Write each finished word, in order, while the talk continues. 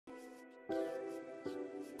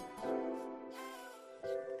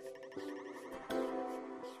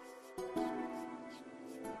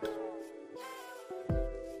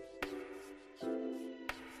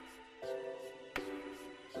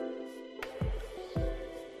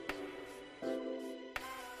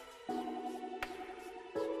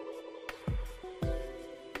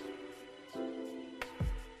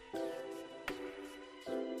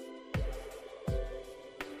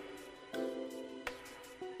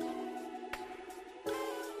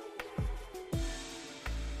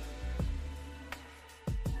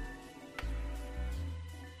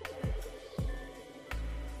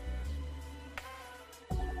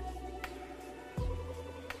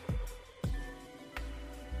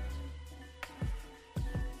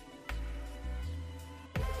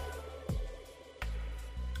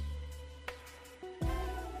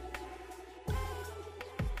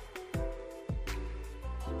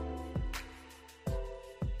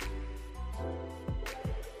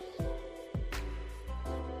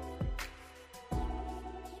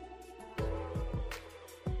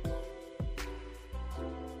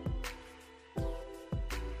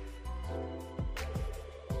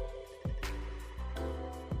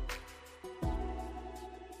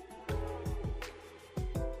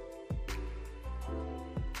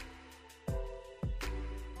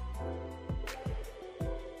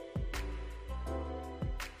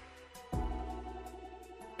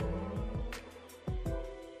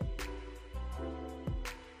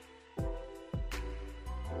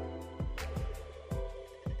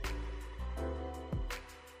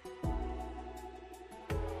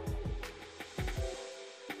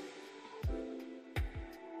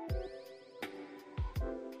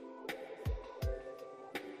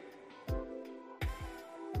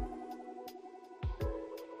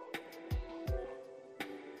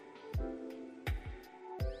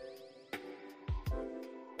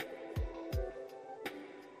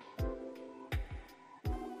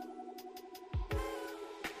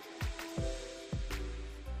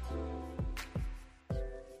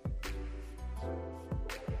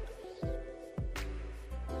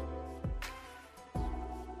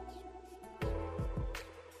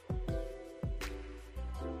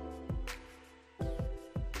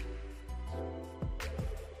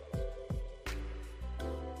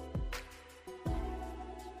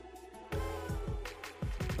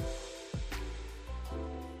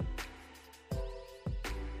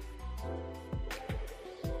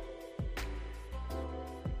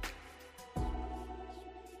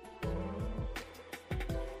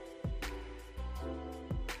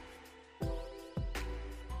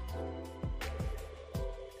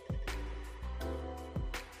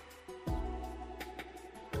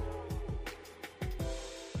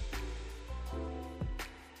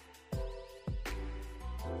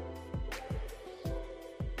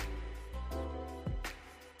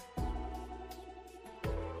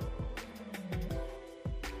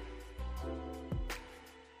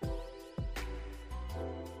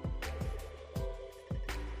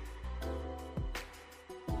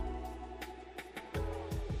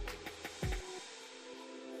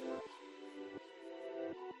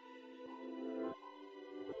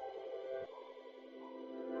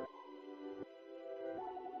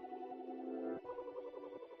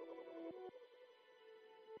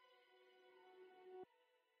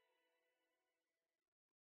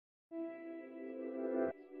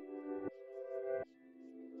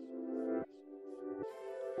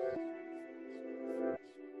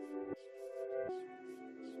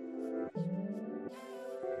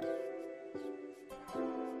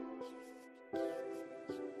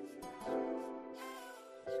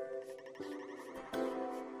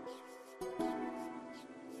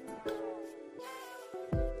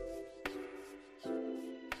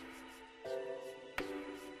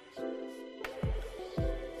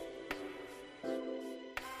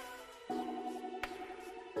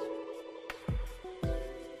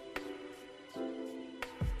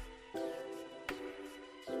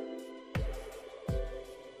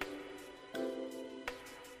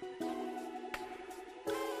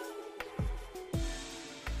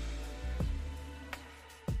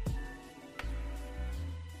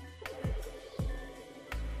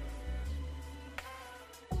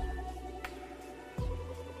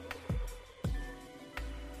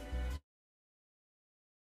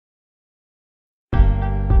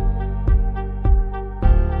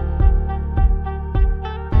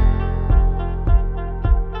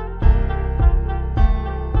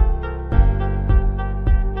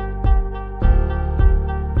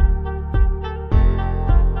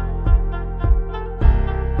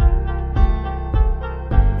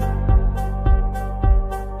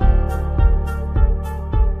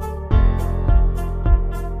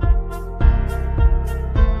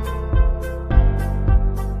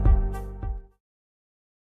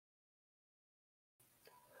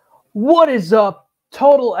What is up,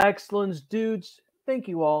 Total Excellence dudes? Thank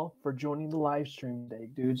you all for joining the live stream today,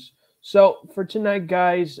 dudes. So, for tonight,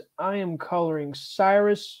 guys, I am coloring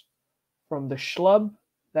Cirrus from the Schlub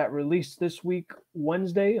that released this week,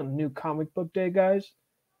 Wednesday, on New Comic Book Day, guys.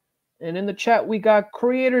 And in the chat, we got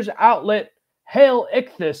Creators Outlet, Hail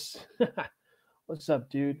Ichthus. What's up,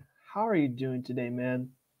 dude? How are you doing today, man?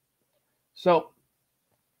 So,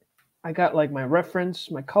 I got like my reference,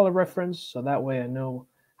 my color reference, so that way I know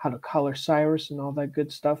how to color Cirrus and all that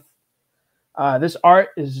good stuff. This art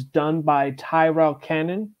is done by Tyrell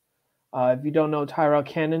Cannon. If you don't know Tyrell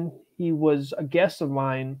Cannon, he was a guest of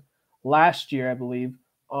mine last year, I believe,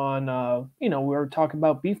 on, we were talking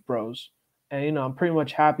about Beef Bros. And, I'm pretty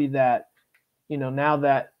much happy that, now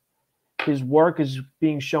that his work is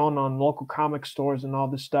being shown on local comic stores and all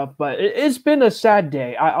this stuff. But it's been a sad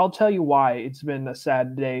day. I'll tell you why it's been a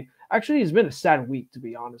sad day. Actually, it's been a sad week, to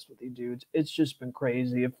be honest with you, dudes. It's just been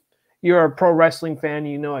crazy. If you're a pro wrestling fan,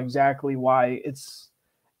 you know exactly why it's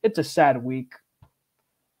a sad week.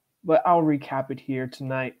 But I'll recap it here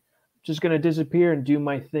tonight. Just going to disappear and do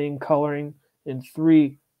my thing coloring in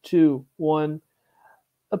 3, 2, 1.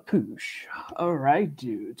 A poosh. All right,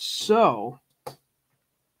 dudes. So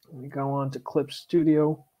let me go on to Clip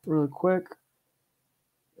Studio really quick.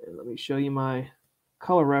 And let me show you my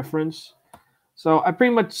color reference. So I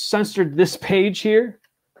pretty much censored this page here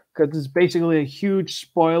because it's basically a huge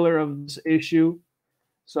spoiler of this issue.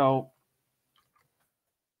 So,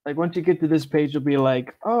 like, once you get to this page, you'll be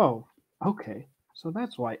like, oh, okay. So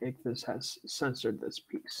that's why Ichthus has censored this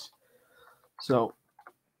piece. So,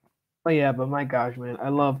 but yeah, but my gosh, man, I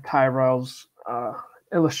love Tyrell's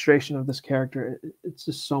illustration of this character. It's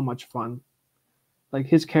just so much fun. Like,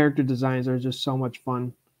 his character designs are just so much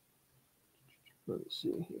fun. Let's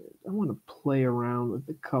see here. I want to play around with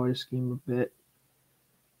the color scheme a bit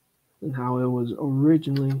and how it was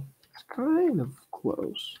originally. It's kind of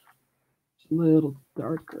close. It's a little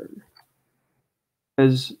darker.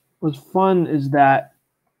 As what's fun is that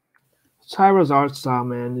Tyrell's art style,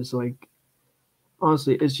 man, is like,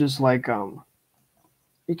 honestly, it's just like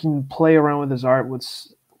he can play around with his art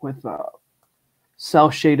with a cell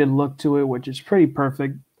shaded look to it, which is pretty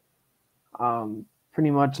perfect.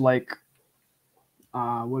 Pretty much like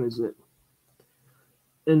what is it?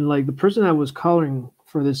 And like the person that was coloring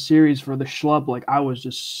for this series for the Schlub, like I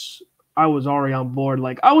was already on board.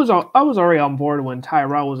 Like I was already on board when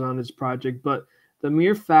Tyrell was on this project, but the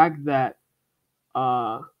mere fact that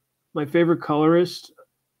my favorite colorist,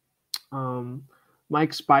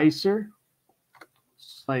 Mike Spicer,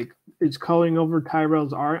 like is coloring over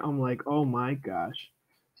Tyrell's art, I'm like, oh my gosh.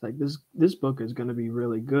 It's like this book is gonna be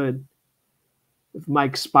really good. If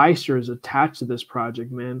Mike Spicer is attached to this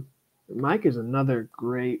project, man. Mike is another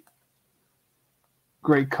great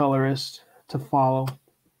colorist to follow.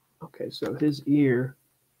 Okay, so his ear.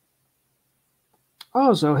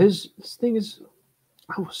 Oh, so his thing is.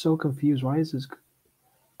 I was so confused. Why is this?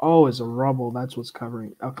 Oh, it's a rubble. That's what's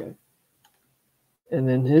covering. Okay. And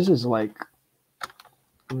then his is like.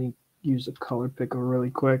 Let me use a color picker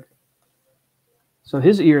really quick. So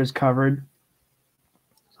his ear is covered.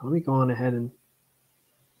 So let me go on ahead and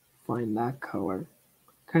find that color.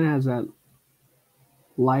 Kind of has that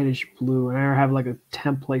lightish blue, and I have like a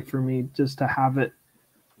template for me just to have it.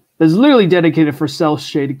 It's literally dedicated for cell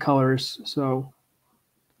shaded colors. So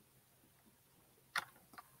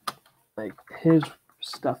like his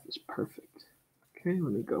stuff is perfect. Okay,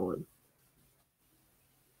 let me go on.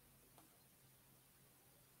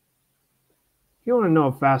 If you want to know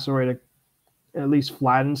a faster way to at least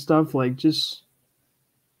flatten stuff, like just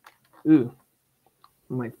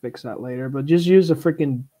I might fix that later, but just use a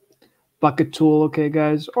freaking bucket tool, okay,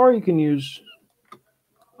 guys? Or you can use,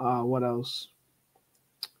 what else?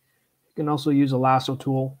 You can also use a lasso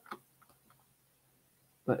tool,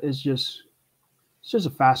 but it's just a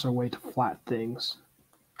faster way to flat things.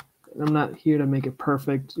 I'm not here to make it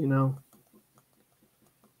perfect,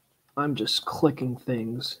 I'm just clicking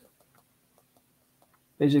things.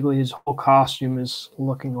 Basically, his whole costume is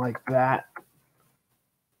looking like that.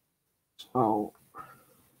 So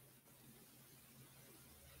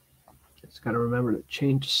just got to remember to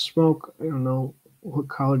change the smoke. I don't know what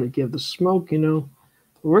color to give the smoke,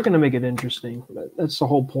 We're going to make it interesting. That's the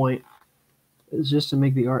whole point, is just to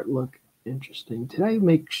make the art look interesting. Did I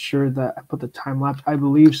make sure that I put the time lapse? I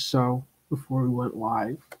believe so before we went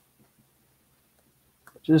live.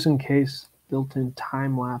 Just in case, built-in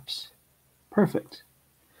time lapse. Perfect.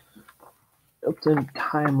 Built-in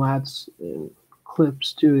time lapse in Clip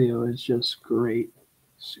Studio is just great.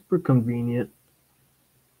 Super convenient.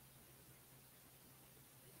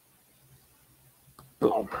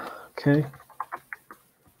 Boom. Okay.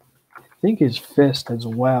 think his fist as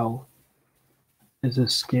well is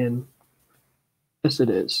his skin. Yes, it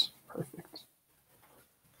is. Perfect.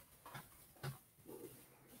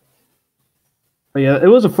 But yeah, it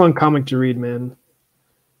was a fun comic to read, man.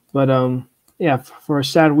 But yeah, for a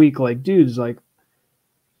sad week, like, dudes, like,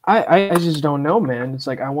 I just don't know, man. It's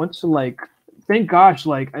like I went to like, thank gosh,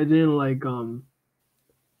 like I didn't like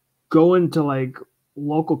go into like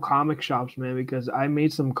local comic shops, man, because I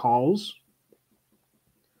made some calls.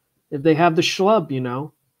 If they have the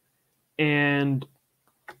Schlub, and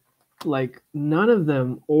like none of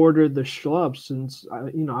them ordered the Schlub since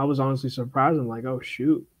I was honestly surprised. I'm like, oh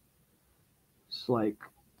shoot, it's like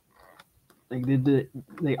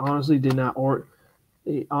they honestly did not order.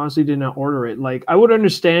 They honestly did not order it. Like I would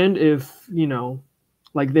understand if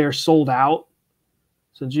like they're sold out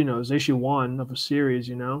since it's issue 1 of a series,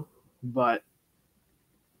 but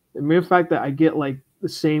the mere fact that I get like the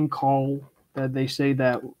same call that they say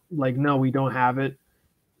that like no, we don't have it,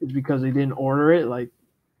 is because they didn't order it. Like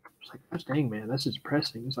it's like, gosh dang, man, that's just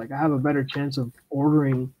depressing. It's like I have a better chance of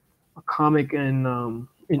ordering a comic in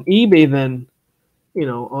eBay than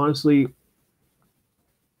honestly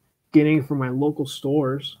getting it from my local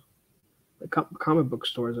stores, like comic book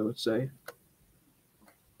stores, I would say.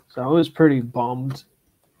 So I was pretty bummed.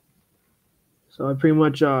 So I pretty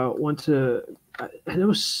much went to, and it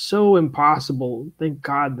was so impossible. Thank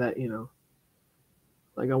God that,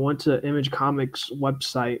 like I went to Image Comics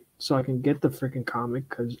website so I can get the freaking comic,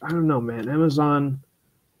 because I don't know, man, Amazon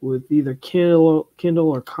with either Kindle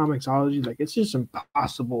or Comixology, like it's just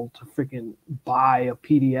impossible to freaking buy a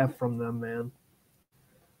PDF from them, man.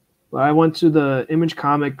 But I went to the Image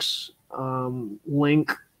Comics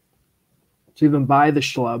link to even buy the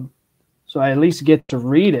Schlub, so I at least get to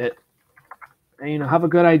read it and have a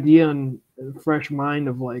good idea and a fresh mind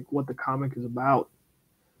of like what the comic is about.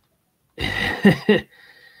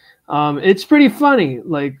 It's pretty funny.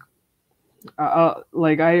 Like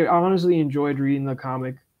I honestly enjoyed reading the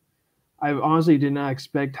comic. I honestly did not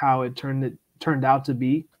expect how it turned out to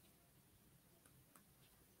be.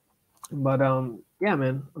 But yeah,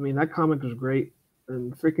 man. I mean, that comic was great,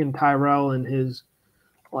 and freaking Tyrell and his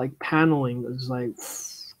like paneling is like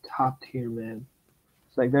top tier, man.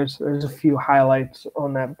 It's like there's a few highlights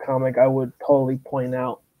on that comic I would totally point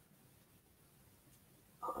out.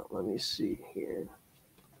 Let me see here.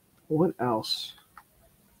 What else?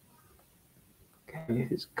 Okay,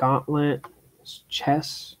 his gauntlet, his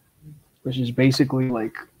chest, which is basically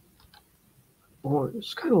like orange.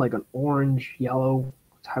 It's kind of like an orange yellow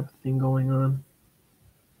type of thing going on.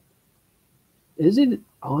 Is it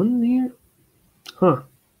on here? Huh.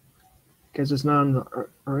 Guess it's not in the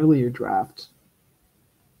earlier draft.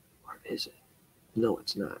 Or is it? No,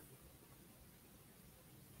 it's not.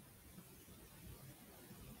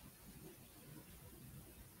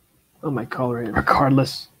 I might color it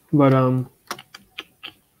regardless. But let me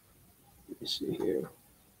see here.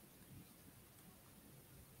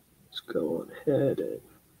 Let's go on ahead and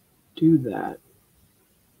do that.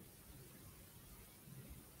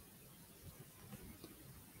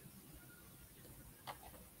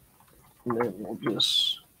 And then we'll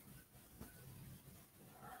just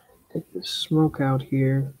take the smoke out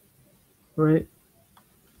here, right?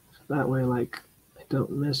 So that way, like, I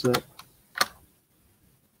don't miss it.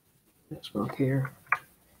 Smoke here.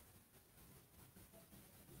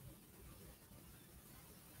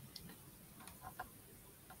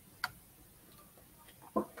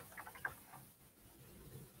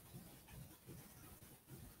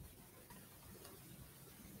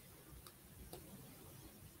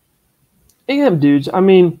 Damn, dudes. I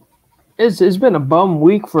mean, it's been a bum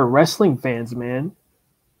week for wrestling fans, man.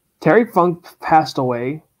 Terry Funk passed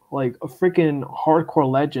away, like a freaking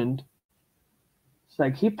hardcore legend. It's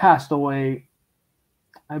like he passed away,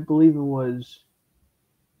 I believe it was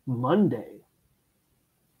Monday.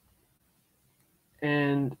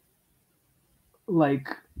 And like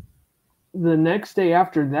the next day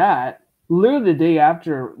after that, literally the day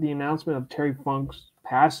after the announcement of Terry Funk's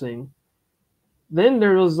passing, then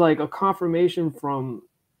there was like a confirmation from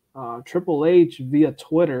Triple H via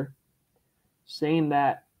Twitter saying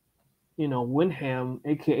that, Windham,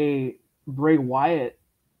 aka Bray Wyatt,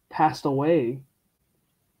 passed away.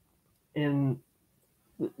 And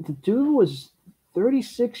the dude was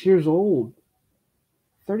 36 years old.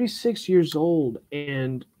 36 years old.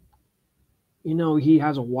 And, he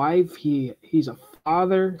has a wife. He's a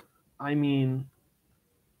father. I mean,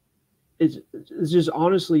 it's just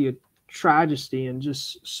honestly a tragedy and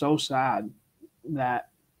just so sad that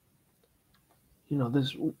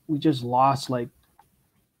we just lost like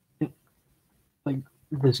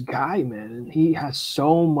this guy, man, and he has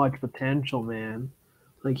so much potential, man.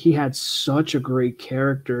 Like he had such a great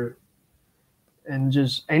character, and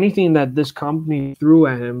just anything that this company threw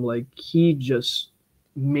at him, like he just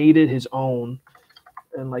made it his own.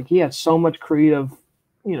 And like he had so much creative,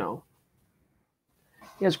 you know,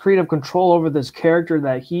 he has creative control over this character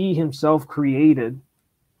that he himself created,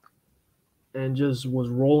 and just was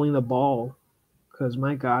rolling the ball. Because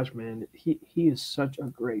my gosh, man, he is such a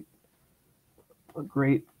great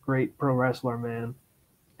pro wrestler, man.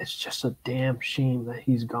 It's just a damn shame that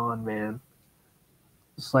he's gone, man.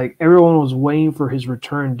 It's like everyone was waiting for his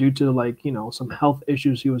return due to, like, some health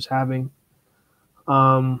issues he was having.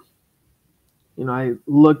 Um, I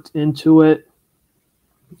looked into it,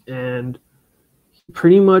 and he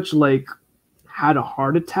pretty much like had a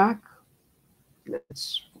heart attack.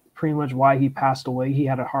 That's pretty much why he passed away. He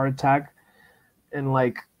had a heart attack, and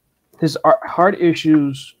like his heart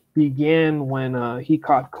issues began when he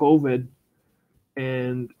caught COVID,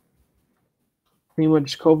 and pretty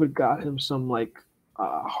much COVID got him some like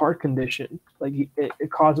heart condition. Like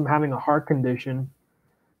it caused him having a heart condition,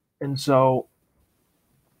 and so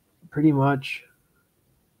pretty much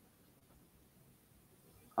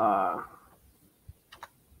yeah,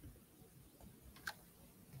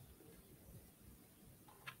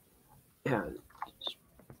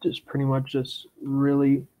 just pretty much just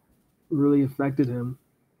really, really affected him.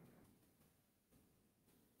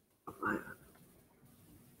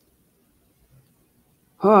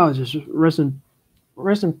 Oh, just rest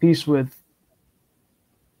in peace with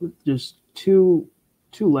just two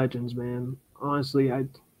legends, man. Honestly,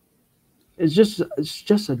 it's just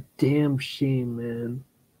a damn shame, man.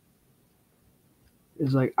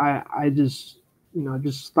 It's like I just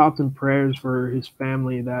just thoughts and prayers for his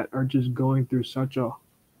family that are just going through such a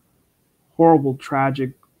horrible,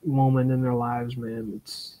 tragic moment in their lives, man.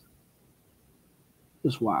 It's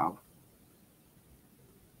just wow.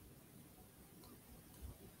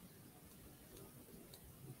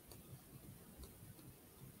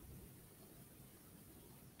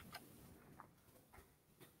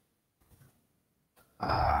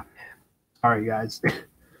 Uh, Sorry, guys.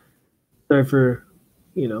 Sorry for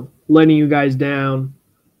letting you guys down,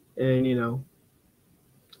 and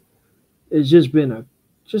it's just been a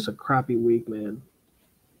crappy week, man.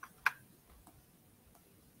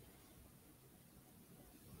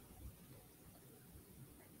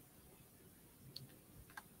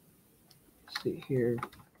 Let's see here.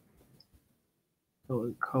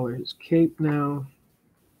 I'll color his cape now.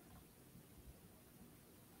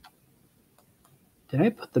 Did I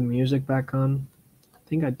put the music back on? I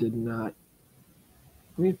think I did not.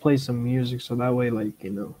 Let me play some music so that way, like,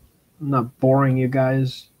 I'm not boring you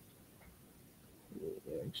guys.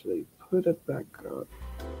 Actually, put it back up.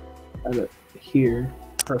 Add it here.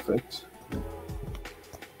 Perfect.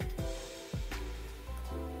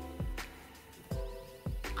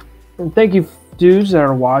 And thank you, dudes that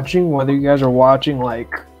are watching, whether you guys are watching,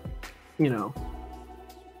 like,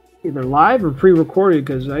 either live or pre-recorded,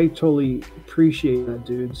 because I totally appreciate that,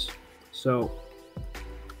 dudes. So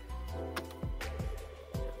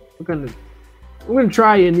I'm gonna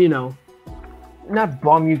try and not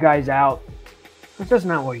bum you guys out. That's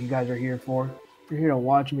not what you guys are here for. You're here to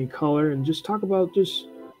watch me color and just talk about just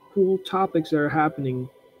cool topics that are happening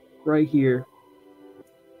right here.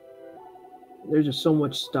 There's just so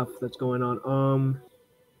much stuff that's going on.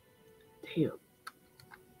 Damn.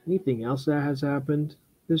 Anything else that has happened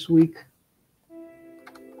this week?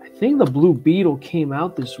 I think the Blue Beetle came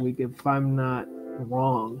out this week, if I'm not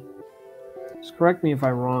wrong. Just correct me if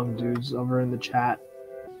I'm wrong, dudes, over in the chat.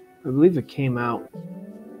 I believe it came out.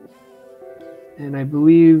 And I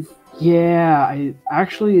believe, yeah,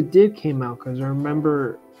 it did came out, because I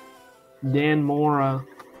remember Dan Mora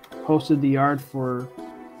posted the art for,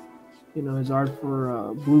 his art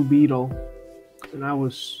for Blue Beetle. And I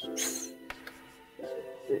was,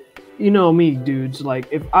 me, dudes, like,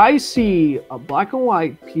 if I see a black and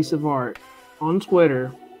white piece of art on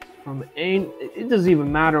Twitter from it doesn't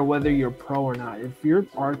even matter whether you're pro or not. If your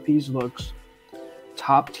art piece looks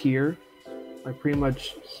top tier, like pretty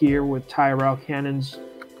much here with Tyrell Cannon's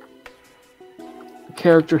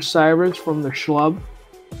character Cirrus from the Schlub,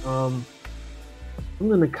 I'm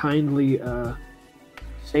gonna kindly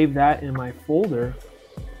save that in my folder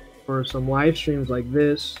for some live streams like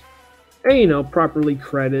this, and properly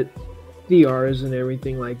credit the artists and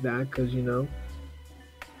everything like that, because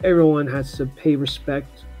everyone has to pay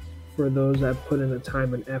respect for those that put in the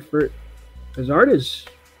time and effort, because artists,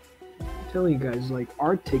 I'm telling you guys, like,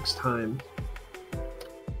 art takes time,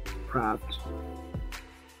 craft.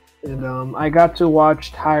 And I got to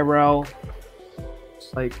watch Tyrell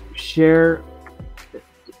like share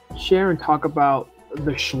and talk about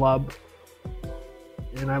the Schlub,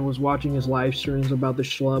 and I was watching his live streams about the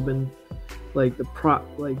Schlub and like the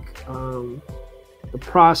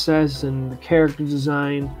process and the character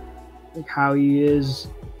design, like how he is,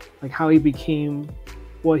 like how he became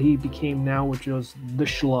what he became now, which was the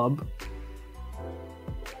Schlub.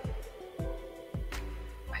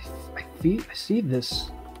 I see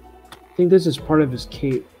this. I think this is part of his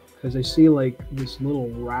cape because I see like this little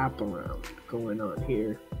wraparound going on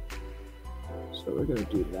here. So we're gonna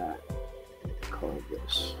do that. Call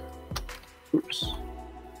this. Oops.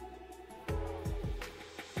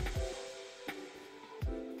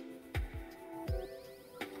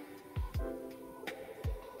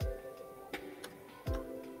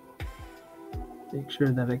 Make sure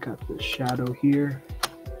that I got the shadow here.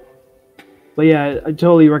 But yeah, I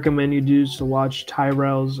totally recommend you dudes to watch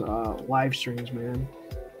Tyrell's live streams, man.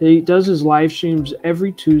 He does his live streams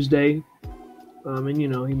every Tuesday. And, you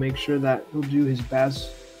know, he makes sure that he'll do his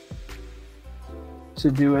best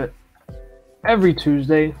to do it every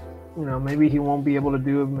Tuesday. You know, maybe he won't be able to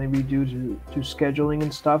do it, maybe due to scheduling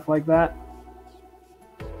and stuff like that.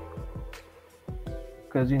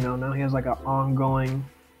 Because, you know, now he has like an ongoing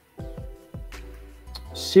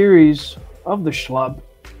series of the Schlub.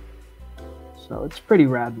 So it's pretty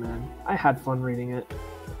rad, man. I had fun reading it.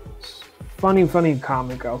 It's funny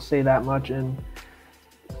comic, I'll say that much, and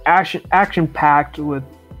action packed with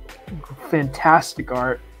fantastic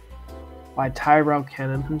art by Tyrell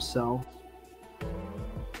Cannon himself.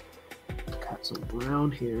 Got some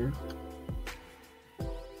brown here.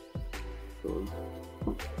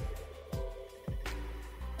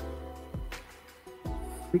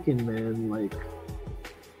 Freaking man, like,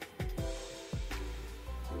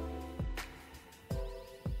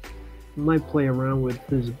 might play around with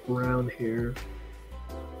this brown here.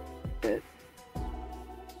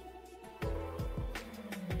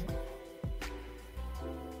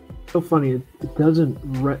 So funny, it doesn't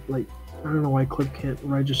like, I don't know why Clip can't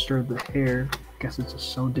register the hair. I guess it's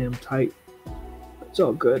just so damn tight. It's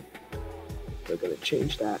all good. We're gonna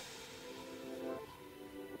change that.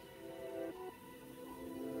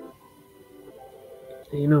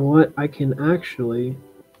 And you know what? I can actually,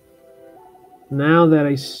 now that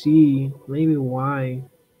I see maybe why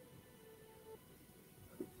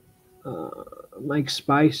Mike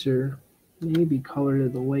Spicer maybe colored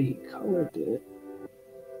it the way he colored it.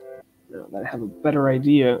 Now that I have a better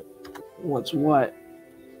idea what's what,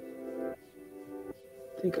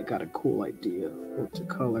 I think I got a cool idea what to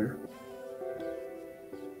color.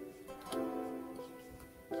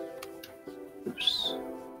 Oops.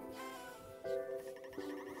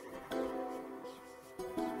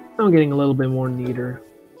 I'm getting a little bit more neater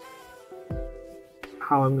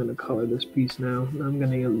how I'm going to color this piece now. I'm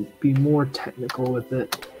going to be more technical with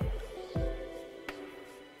it.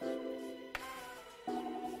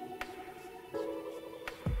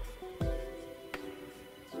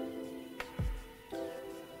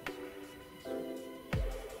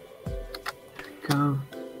 Go.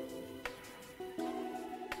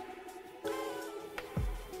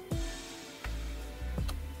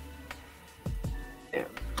 Yeah.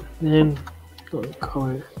 Then go to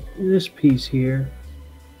color this piece here.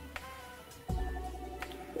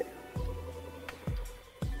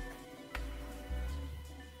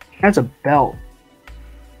 That's a belt.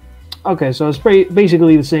 Okay, so it's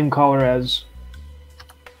basically the same color as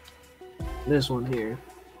this one here,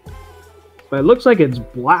 but it looks like it's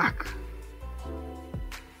black.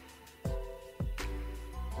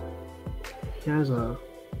 He has a,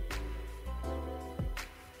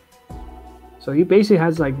 so he basically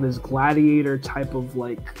has like this gladiator type of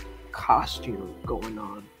like costume going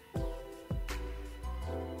on.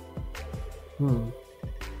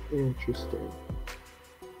 Interesting.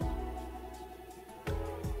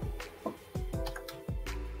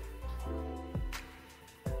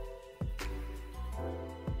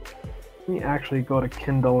 Let me actually go to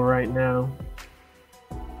Kindle right now.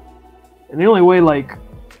 And the only way like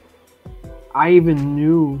I even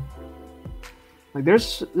knew, like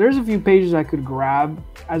there's a few pages I could grab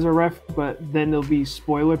as a ref, but then there'll be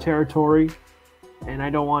spoiler territory, and I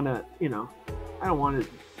don't want to, you know, I don't want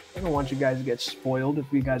you guys to get spoiled if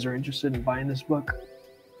you guys are interested in buying this book.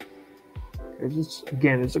 It's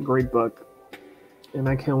a great book, and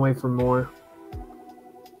I can't wait for more.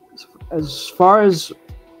 As far as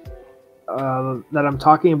that I'm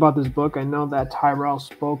talking about this book, I know that Tyrell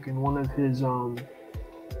spoke in one of his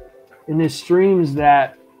in his streams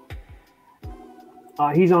that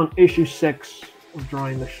he's on issue 6 of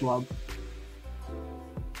drawing the Schlub.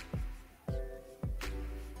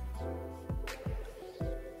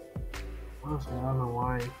 Honestly, I don't know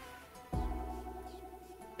why.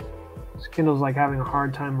 This Kindle's like having a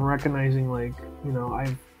hard time recognizing like You know,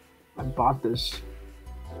 I bought this.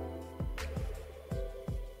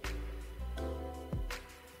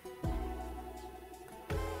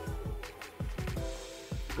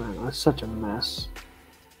 I don't know, it's such a mess.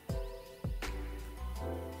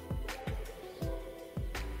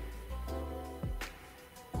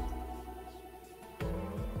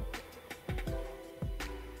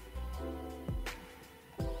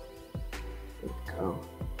 There we go.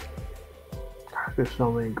 God, there's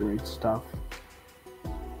so many great stuff.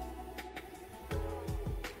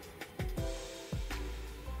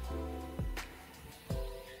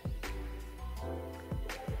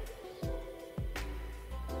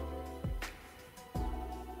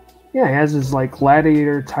 Yeah, he has this like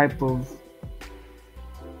gladiator type of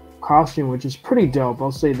costume, which is pretty dope.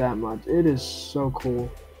 I'll say that much. It is so cool.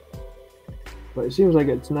 But it seems like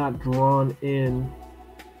it's not drawn in.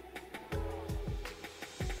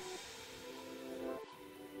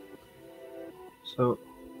 So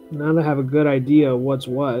now that I have a good idea of what's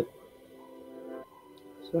what,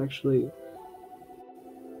 let's actually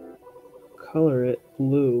color it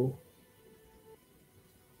blue.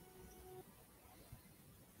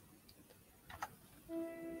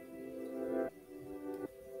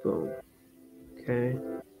 Boom. Okay.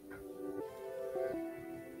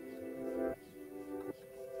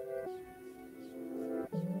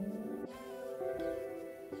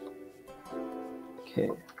 Okay,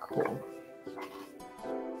 cool.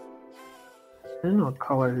 And I'll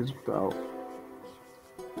color his belt.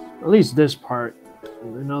 At least this part. I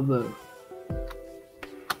know the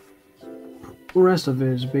rest of it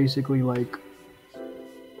is basically like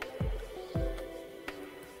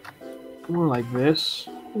more like this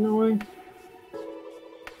in a way.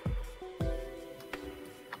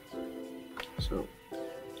 So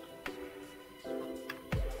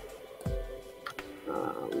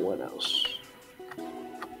what else?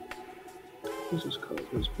 Let's just color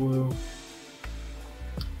this blue.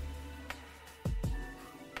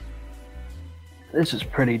 This is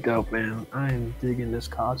pretty dope, man. I am digging this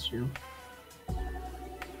costume.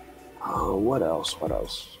 Oh, what else? What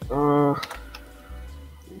else?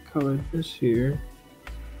 Color this here.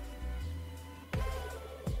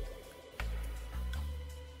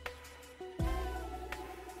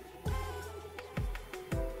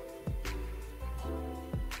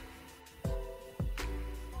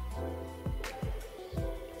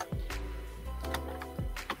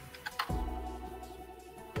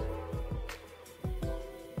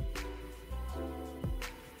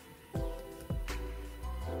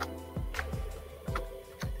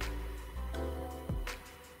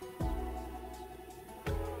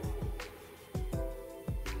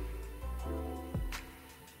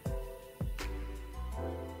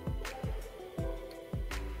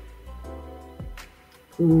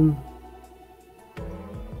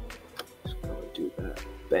 Just gonna do that.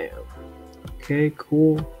 Bam. Okay,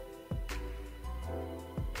 cool.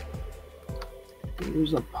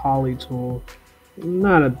 Use a poly tool. I'm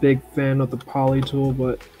not a big fan of the poly tool,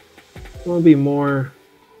 but I want to be more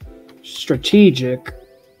strategic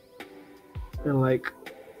and like,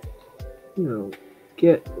 you know,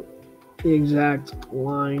 get the exact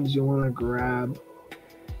lines you want to grab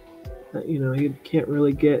that, you know, you can't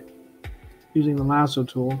really get using the lasso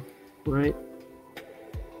tool, right?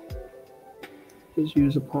 Just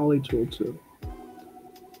use a poly tool to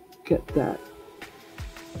get that.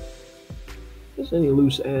 Just any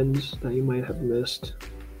loose ends that you might have missed.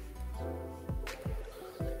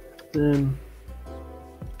 Then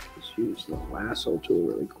just use the lasso tool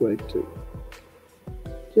really quick to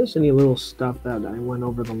just any little stuff that I went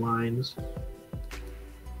over the lines.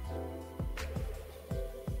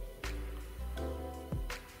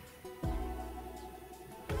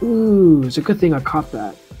 Ooh, it's a good thing I caught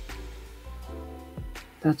that.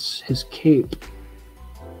 That's his cape.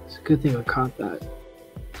 It's a good thing I caught that.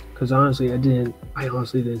 Because honestly, I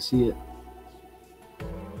honestly didn't see it.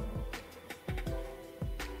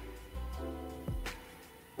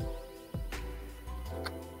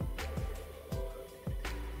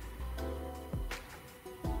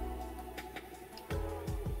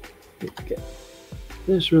 Okay.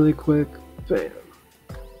 This really quick. Bam.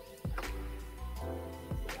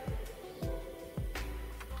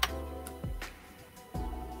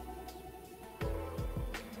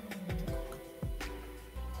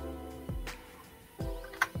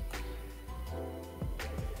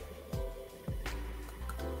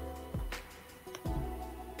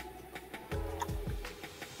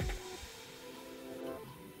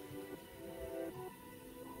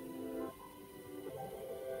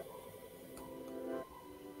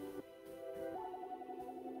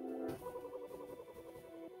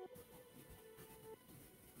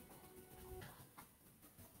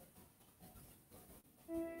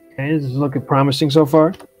 Okay, this is looking promising so far.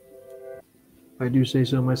 If I do say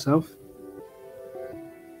so myself.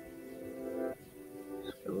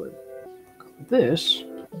 This.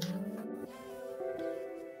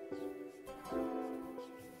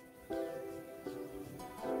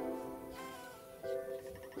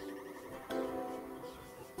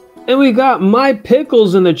 And we got my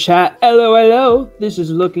Pickles in the chat. Hello, hello. This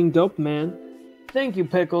is looking dope, man. Thank you,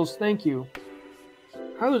 Pickles. Thank you.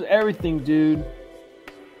 How's everything, dude?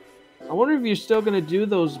 I wonder if you're still gonna do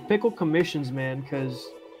those pickle commissions, man, because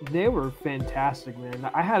they were fantastic,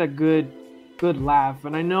 man. I had a good laugh,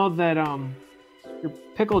 and I know that your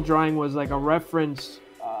pickle drawing was like a reference.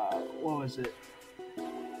 What was it?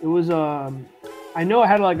 It was I know it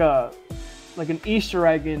had like an Easter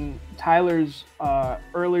egg in Tyler's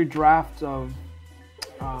early draft of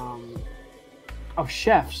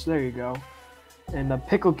chefs. There you go. And the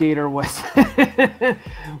pickle gator was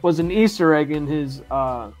was an Easter egg in his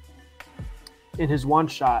one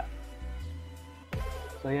shot.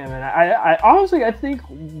 So yeah, man. I honestly I think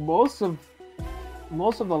most of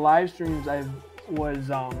the live streams I was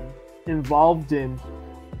involved in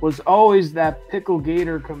was always that pickle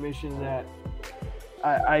gator commission that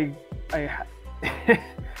I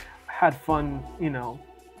had fun, you know,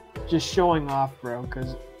 just showing off, bro.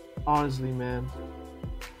 Because honestly, man,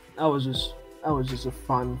 that was just a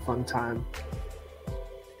fun time.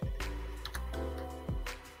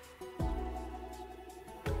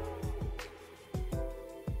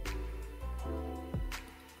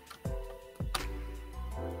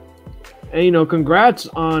 And, you know, congrats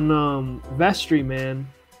on Vestry, man.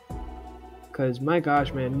 Because, my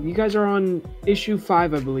gosh, man, you guys are on issue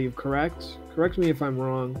 5, I believe, correct? Correct me if I'm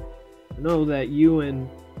wrong. I know that you and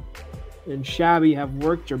Shabby have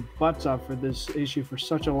worked your butts off for this issue for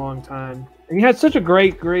such a long time. And you had such a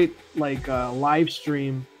great, like, live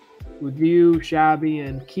stream with you, Shabby,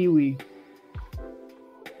 and Kiwi.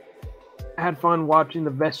 I had fun watching the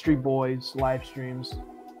Vestry Boys live streams.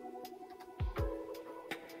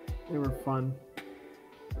 They were fun.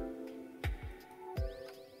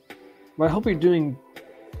 But I hope you're doing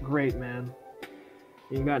great, man.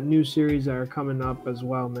 You got new series that are coming up as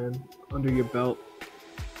well, man, under your belt.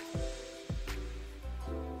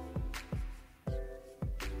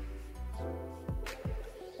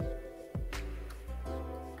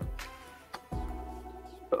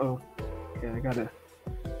 Uh-oh. Okay, I gotta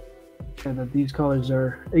make sure that these colors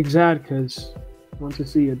are exact, because I want to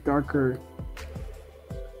see a darker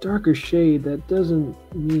shade. That doesn't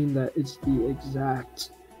mean that it's the exact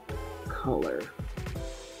color.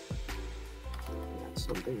 That's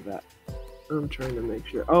something that I'm trying to make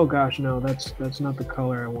sure. Oh gosh, no, that's not the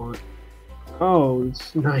color I want. Oh,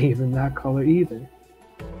 it's not even that color either.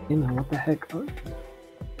 You know, what the heck? Oh.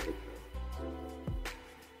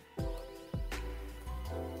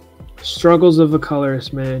 Struggles of a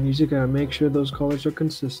colorist, man. You just gotta make sure those colors are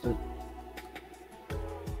consistent.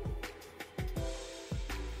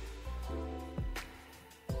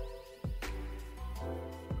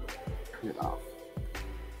 It off.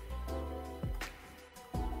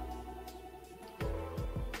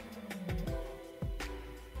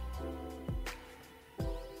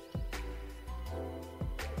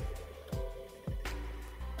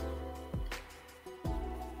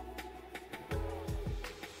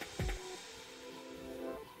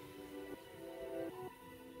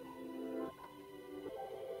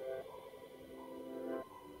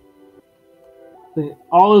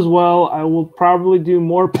 All is well. I will probably do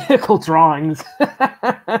more pickle drawings.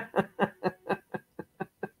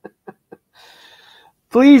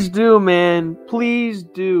 Please do, man. Please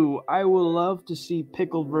do. I would love to see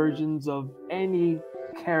pickle versions of any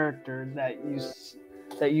character that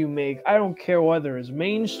you make. I don't care whether it's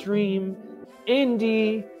mainstream,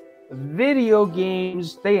 indie, video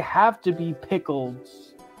games. They have to be pickled.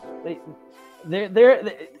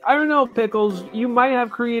 They're I don't know, Pickles. You might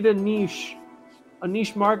have created a niche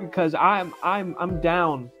market, because I'm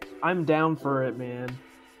down. I'm down for it, man.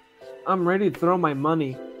 I'm ready to throw my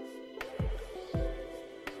money.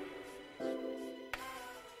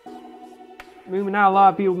 Maybe not a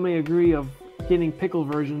lot of people may agree of getting pickle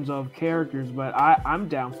versions of characters, but I'm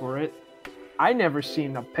down for it. I never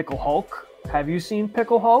seen a Pickle Hulk. Have you seen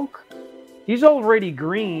Pickle Hulk? He's already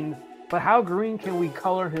green, but how green can we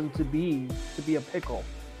color him to be a pickle?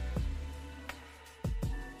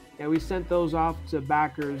 Yeah, we sent those off to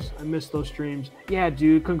backers. I missed those streams. Yeah,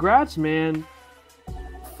 dude, congrats, man.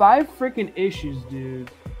 5 freaking issues,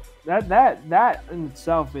 dude. That in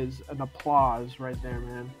itself is an applause right there,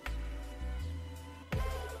 man.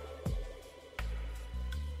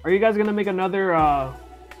 Are you guys gonna make another how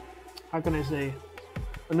can I say,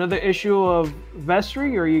 Another issue of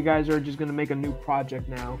Vestry, or you guys are just gonna make a new project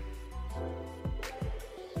now?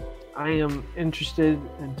 I am interested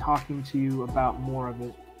in talking to you about more of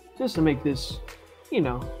it, just to make this,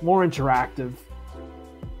 more interactive.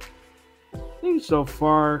 I think so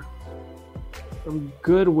far I'm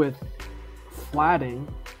good with flatting.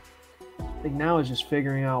 I think now is just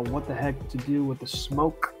figuring out what the heck to do with the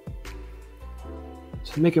smoke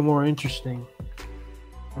to make it more interesting.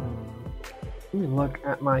 Let me look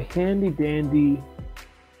at my handy dandy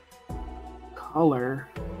color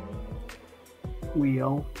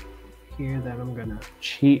wheel here that I'm gonna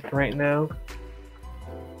cheat right now.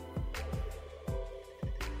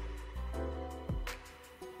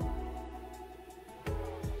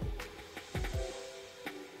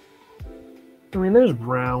 I mean, there's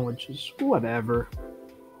brown, which is whatever,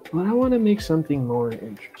 but I want to make something more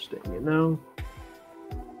interesting,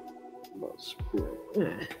 Well,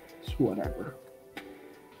 split, it's whatever.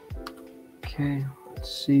 Okay,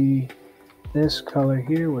 let's see this color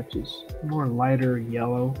here, which is more lighter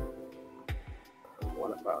yellow.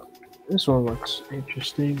 What about this one? Looks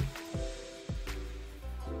interesting.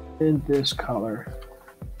 And this color.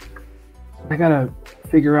 I gotta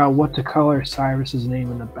figure out what to color Cyrus's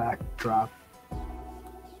name in the backdrop.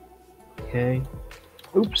 Okay.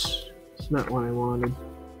 Oops, it's not what I wanted.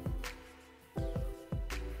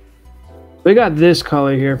 We got this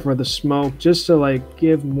color here for the smoke, just to like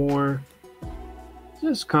give more,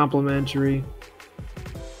 just complimentary.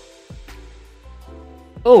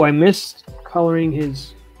 Oh, I missed coloring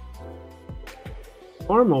his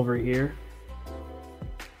arm over here.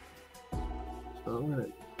 So I'm gonna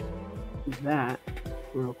do that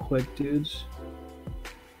real quick, dudes.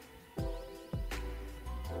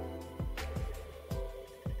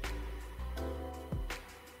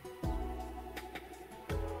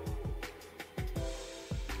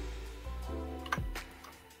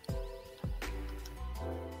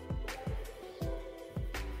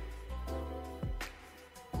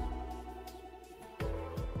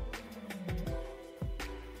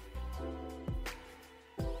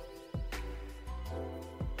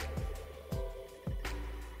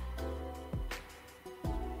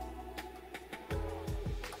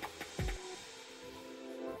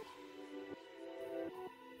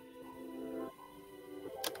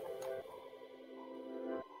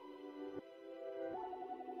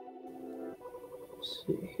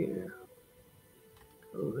 See here.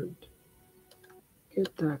 Colored.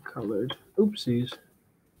 Get that colored. Oopsies.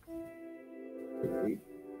 Maybe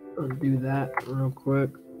undo that real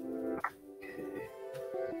quick. Okay.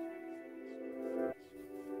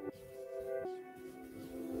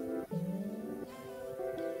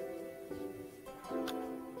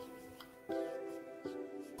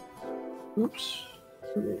 Oops.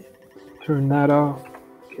 Let me turn that off.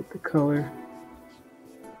 Get the color.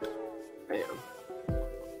 Bam.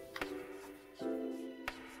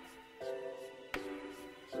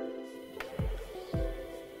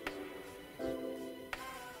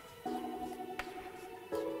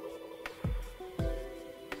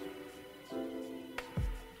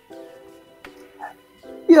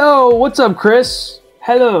 Yo, what's up, Chris?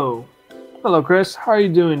 Hello. Hello, Chris. How are you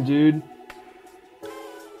doing, dude?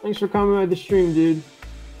 Thanks for coming by the stream, dude.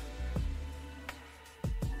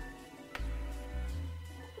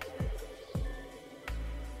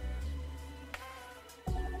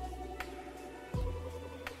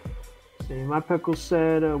 See, my pickle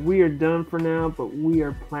said, we are done for now, but we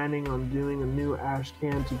are planning on doing a new ash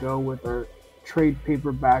can to go with our trade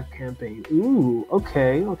paperback campaign. Ooh,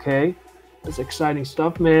 okay. That's exciting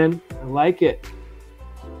stuff, man. I like it.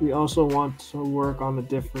 We also want to work on a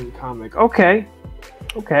different comic. Okay.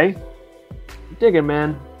 Dig it,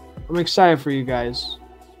 man. I'm excited for you guys.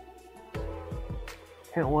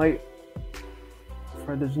 Can't wait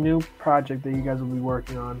for this new project that you guys will be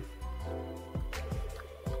working on.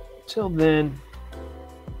 Till then,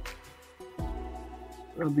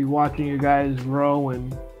 I'll be watching you guys grow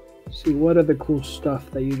and see what other cool stuff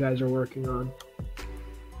that you guys are working on.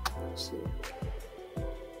 Let's see.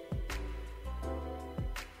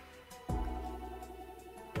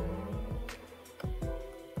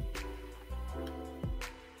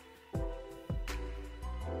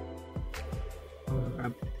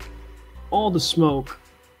 All the smoke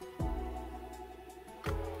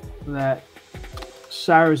that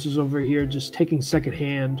Cyrus is over here just taking second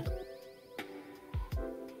hand,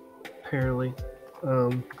 apparently.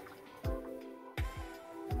 Oh,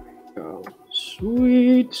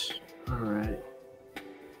 sweet. All right.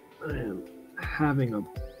 I am having a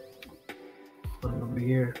fun over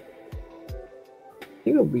here. I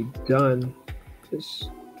think it'll be done. Just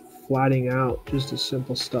flatting out just the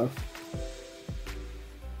simple stuff.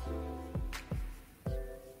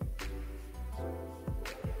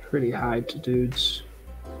 pretty hyped, dudes.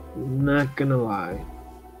 Not gonna lie.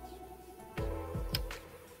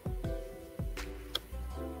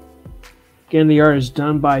 Again, the art is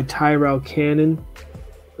done by Tyrell Cannon,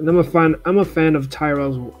 and I'm a fan of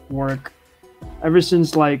Tyrell's work. Ever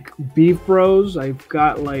since like Beef Bros, I've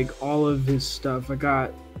got like all of his stuff. I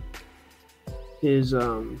got his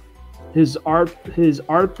art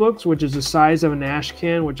books, which is the size of an ash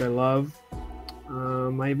can, which I love.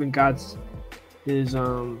 I even got his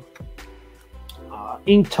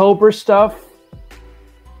Inktober stuff.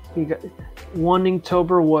 One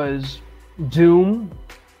Inktober was Doom,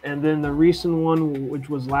 and then the recent one, which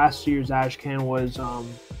was last year's ash can,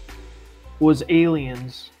 was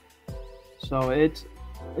Aliens. So it's,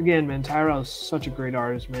 again, man, Tyrell is such a great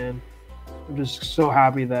artist, man. I'm just so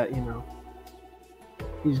happy that,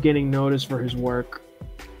 he's getting noticed for his work.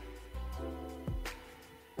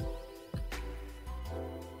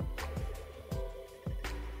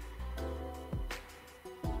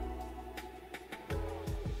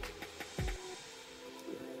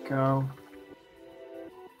 Go.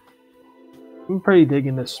 I'm pretty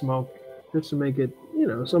digging this smoke, just to make it,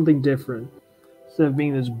 something different. Instead of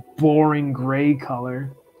being this boring gray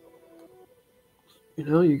color.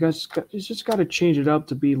 You just got to change it up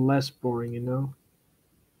to be less boring,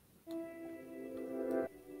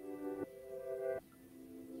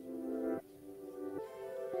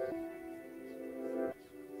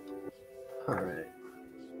 All right.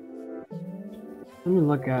 Let me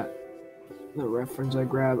look at the reference I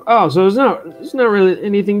grabbed. Oh, so it's not really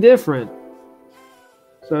anything different.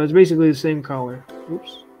 So it's basically the same color.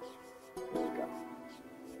 Oops. There we go.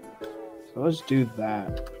 So let's do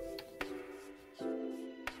that.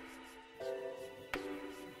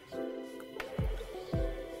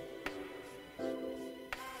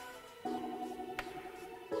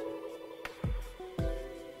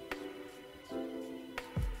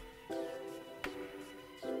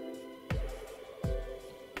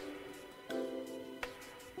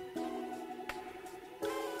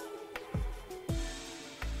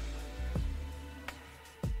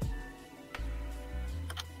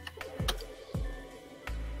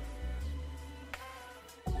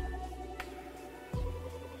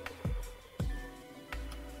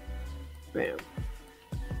 Bam.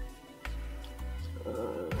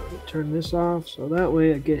 Turn this off so that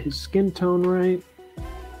way I get his skin tone right.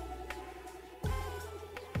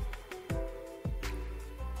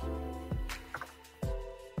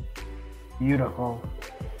 Beautiful.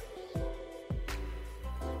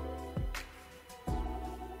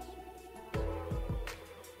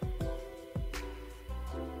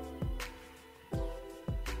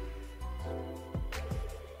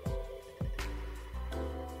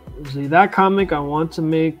 See, that comic I want to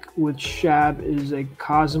make with Schlub is a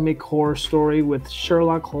cosmic horror story with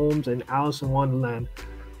Sherlock Holmes and Alice in Wonderland.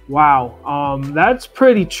 Wow, that's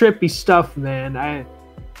pretty trippy stuff, man.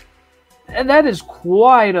 And that is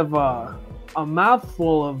quite of a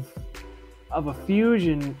mouthful of a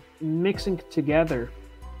fusion mixing together.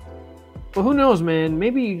 But who knows, man?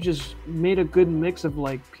 Maybe you just made a good mix of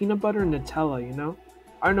like peanut butter and Nutella,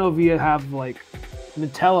 I don't know if you have like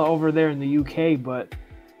Nutella over there in the UK, but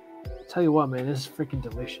tell you what, man, this is freaking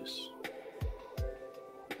delicious.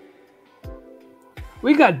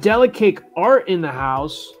 We got Delicate Art in the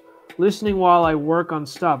house, listening while I work on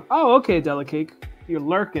stuff. Oh, okay, Delicate, you're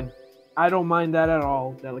lurking. I don't mind that at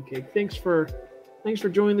all, Delicate. Thanks for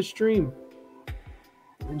joining the stream.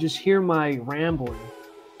 And just hear my rambling,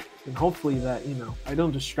 and hopefully that I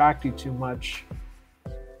don't distract you too much,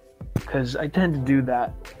 because I tend to do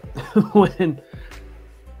that when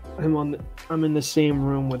I'm in the same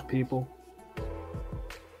room with people.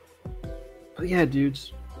 But yeah,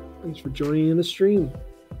 dudes, thanks for joining in the stream.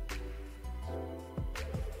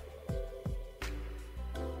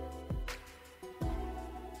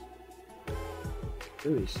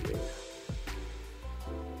 Let me see.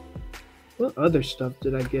 What other stuff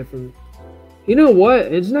did I get from? You know what?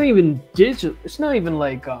 It's not even digital. It's not even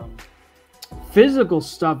like physical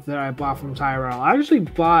stuff that I bought from Tyrell. I actually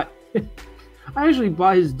bought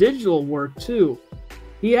his digital work too.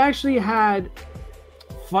 He actually had,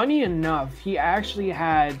 funny enough, he actually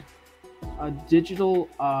had a digital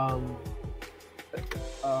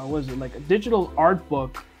was it like a digital art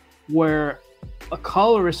book where a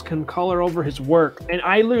colorist can color over his work, and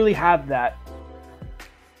I literally have that.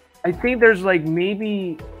 I think there's like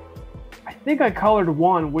I think I colored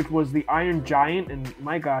one, which was the Iron Giant, and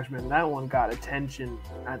my gosh, man, that one got attention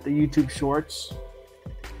at the YouTube Shorts.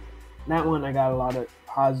 That one, I got a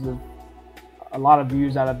lot of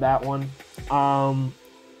views out of that one.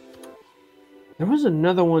 There was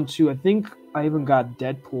another one too. I think I even got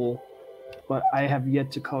Deadpool. but I have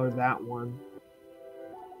yet to color that one.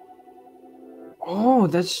 Oh,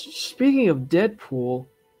 that's speaking of Deadpool.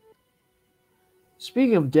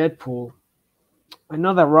 Speaking of Deadpool, I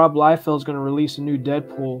know that Rob Liefeld is going to release a new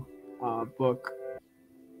Deadpool book.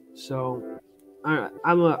 So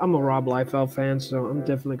I'm a Rob Liefeld fan, so I'm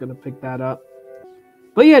definitely going to pick that up.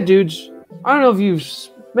 But yeah, dudes, I don't know if you've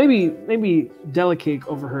maybe Delicate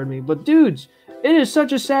overheard me, but dudes, it is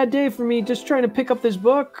such a sad day for me just trying to pick up this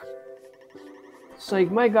book. It's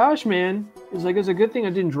like, my gosh, man. It's a good thing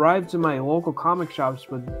I didn't drive to my local comic shops,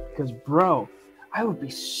 because bro, I would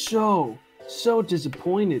be so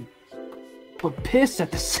disappointed, but pissed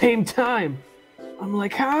at the same time. I'm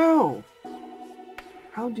like, how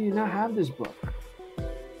do you not have this book?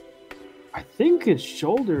 I think his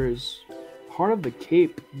shoulder is part of the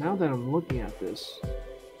cape, now that I'm looking at this.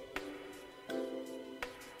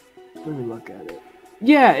 Let me look at it.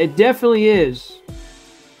 Yeah, it definitely is.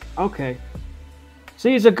 Okay.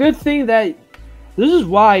 See, it's a good thing that this is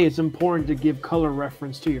why it's important to give color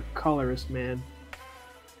reference to your colorist, man.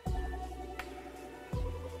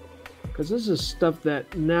 Because this is stuff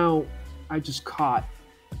that now I just caught.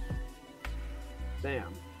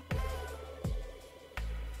 Damn.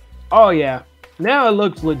 Oh, yeah. Now it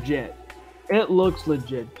looks legit. It looks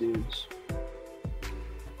legit, dudes.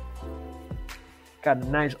 Got a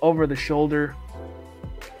nice over-the-shoulder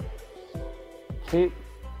cape.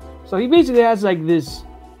 So he basically has like this,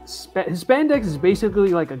 his spandex is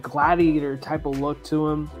basically like a gladiator type of look to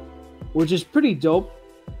him, which is pretty dope.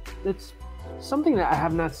 It's something that I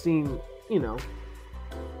have not seen, I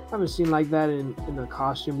haven't seen like that in a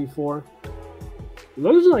costume before. It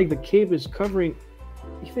looks like the cape is covering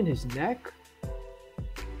even his neck.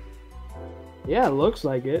 Yeah, it looks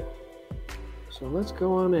like it. So let's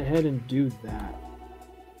go on ahead and do that.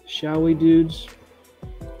 Shall we, dudes?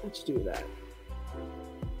 Let's do that.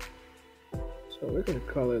 So we're going to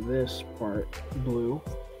color this part blue.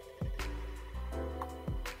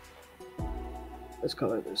 Let's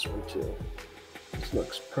color this one too. This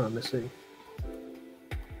looks promising.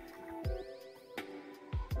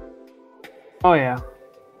 Oh yeah.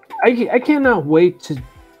 I cannot wait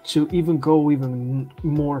to even go even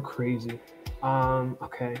more crazy.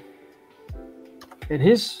 Okay. And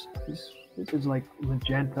his is like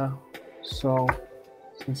magenta. So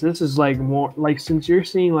since this is like more like, since you're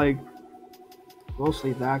seeing like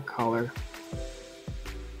mostly that color.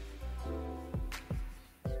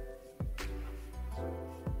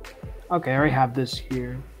 Okay, I already have this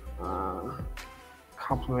here.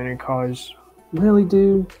 Complementary colors. Really,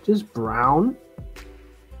 dude? Just brown?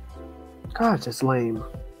 Gosh, that's lame.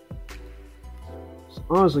 So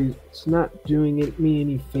honestly, it's not doing me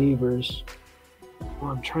any favors. What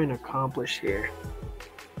I'm trying to accomplish here.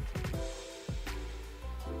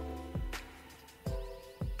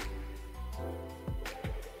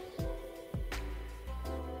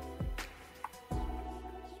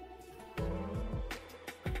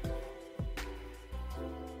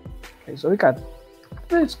 Okay, so we got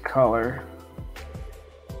this color.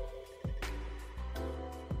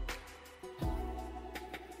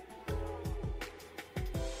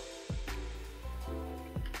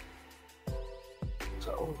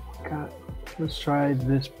 So let's try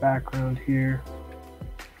this background here.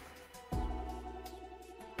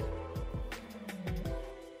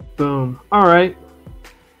 Boom. All right.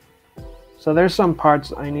 So there's some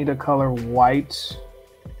parts I need to color white,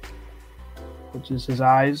 which is his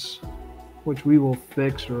eyes, which we will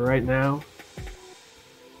fix right now.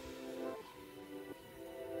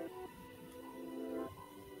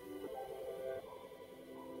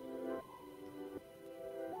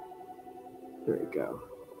 There we go.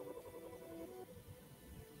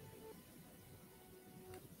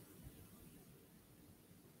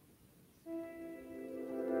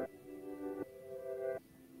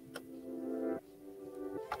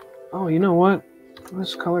 Oh, you know what?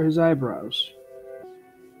 Let's color his eyebrows.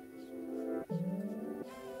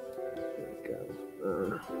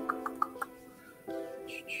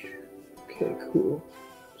 Okay, cool.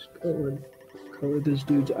 Let's go and color this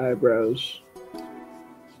dude's eyebrows.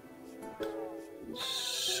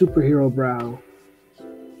 Superhero brow.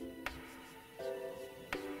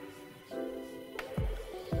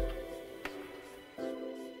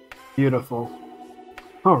 Beautiful.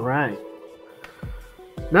 All right.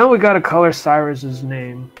 Now we got to color Cyrus's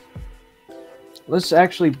name. Let's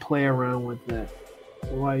actually play around with that.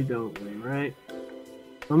 Why don't we, right?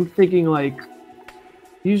 I'm thinking like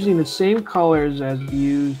using the same colors as we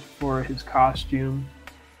used for his costume.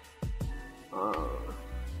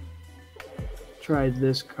 Try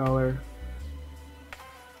this color.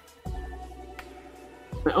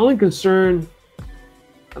 My only concern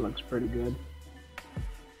That looks pretty good.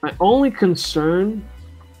 My only concern...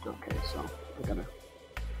 Okay, so I gotta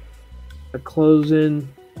close in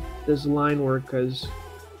this line work because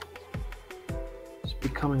it's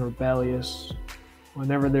becoming rebellious.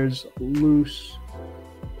 Whenever there's loose,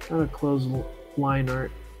 gotta close line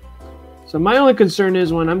art. So my only concern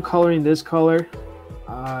is when I'm coloring this color,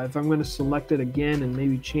 if I'm going to select it again and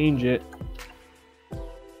maybe change it,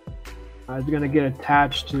 it's going to get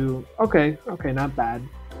attached to... Okay, not bad.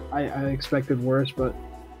 I expected worse, but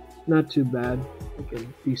not too bad. I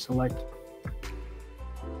can deselect.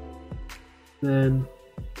 Then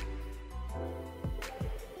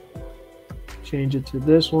change it to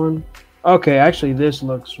this one. Okay, actually this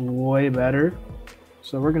looks way better.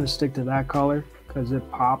 So we're going to stick to that color because it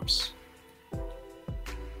pops.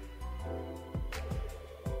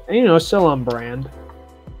 And, you know, still on brand.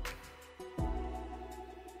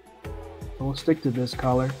 We'll stick to this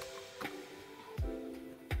color.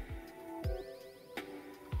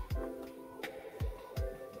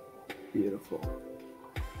 Beautiful.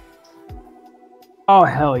 Oh,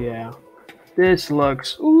 hell yeah. This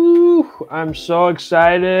looks... Ooh, I'm so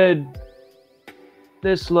excited.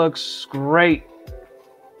 This looks great.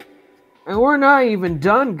 And we're not even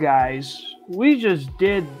done, guys. We just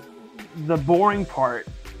did the boring part,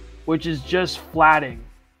 which is just flatting.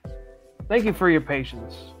 Thank you for your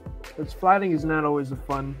patience. Because flatting is not always the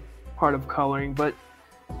fun part of coloring, but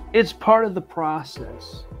it's part of the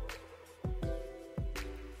process.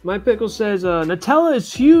 My Pickle says, Nutella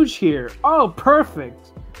is huge here. Oh,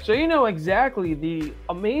 perfect. So you know exactly the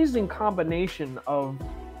amazing combination of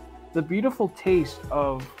the beautiful taste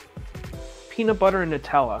of peanut butter and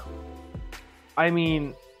Nutella. I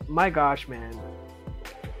mean, my gosh, man.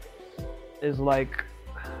 Is like...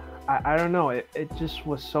 I don't know, it just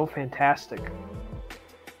was so fantastic.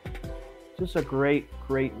 Just a great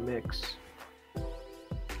mix.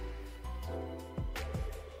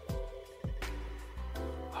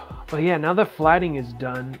 But yeah, now that flatting is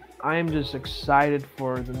done, I am just excited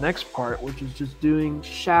for the next part, which is just doing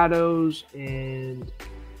shadows and...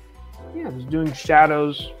 Yeah, just doing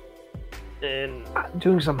shadows and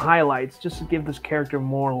doing some highlights just to give this character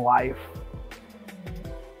more life.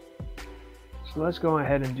 So let's go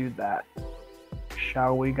ahead and do that,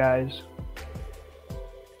 shall we, guys?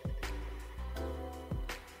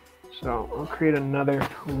 So I'll create another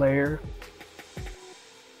layer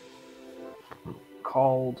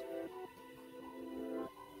called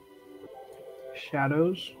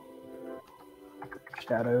shadows,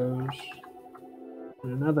 and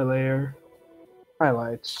another layer,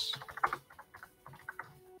 highlights.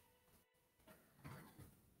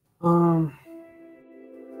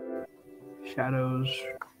 Shadows.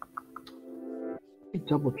 Let me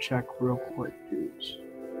double check real quick, dudes.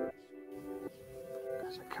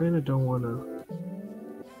 Because I kind of don't want to...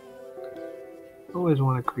 always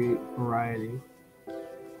want to create variety.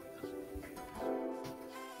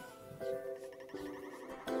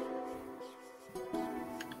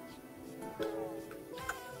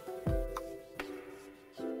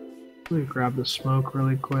 Let me grab the smoke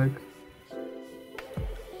really quick.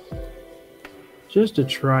 Just to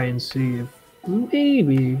try and see if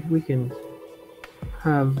maybe we can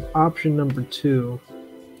have option number 2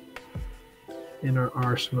 in our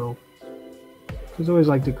arsenal. Because I always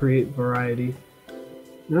like to create variety.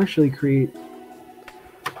 And actually create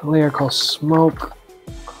a layer called smoke.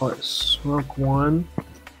 Call it smoke 1.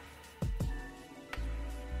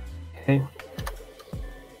 Okay.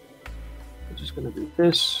 I'm just going to do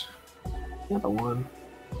this. The other one.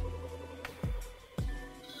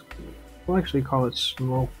 We'll actually call it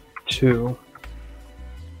smoke 2.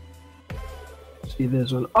 See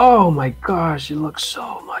this one. Oh my gosh, it looks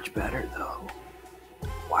so much better though.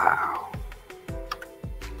 Wow.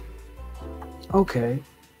 Okay.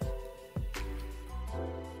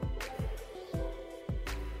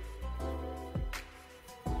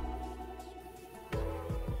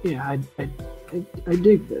 Yeah, I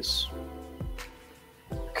dig this.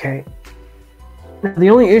 Okay. Now,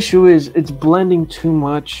 the only issue is it's blending too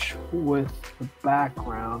much with the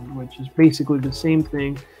background, which is basically the same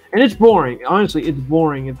thing. And it's boring. Honestly, it's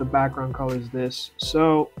boring if the background color is this.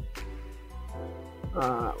 So,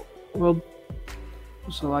 we'll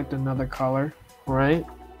select another color, right?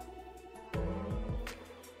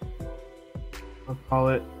 I'll call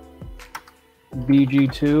it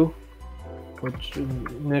BG2, which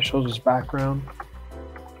initials is background.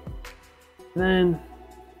 Then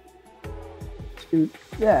do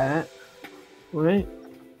that, right?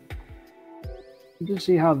 Just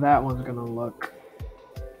see how that one's gonna look.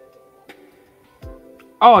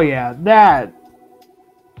 Oh yeah, that.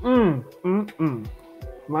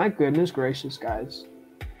 My goodness gracious, guys.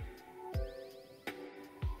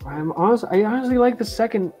 I honestly like the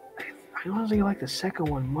second. I honestly like the second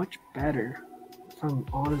one much better. If I'm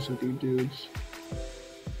honest with you, dudes.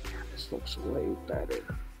 This looks way better.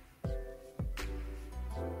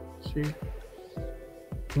 See?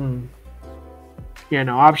 Yeah,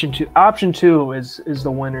 no, option two. Option two is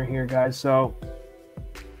the winner here, guys. So,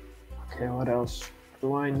 okay, what else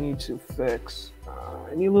do I need to fix?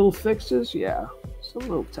 Any little fixes? Yeah, some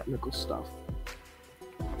little technical stuff,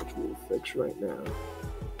 which we'll fix right now.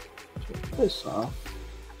 Take this off.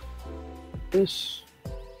 This.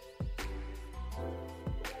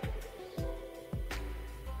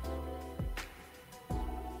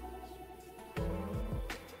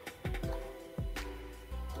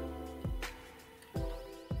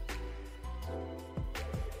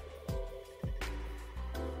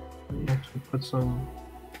 Actually put some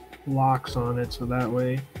locks on it so that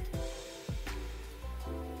way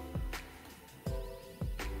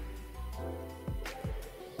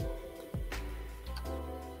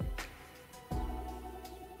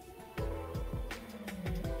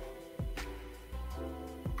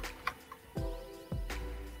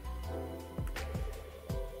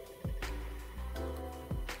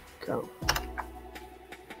go.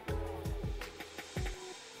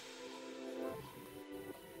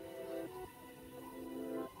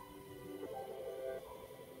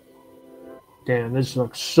 Damn, this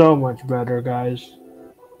looks so much better, guys.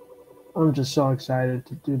 I'm just so excited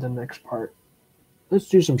to do the next part. Let's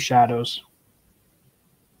do some shadows.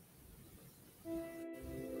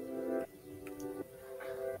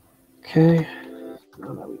 Okay,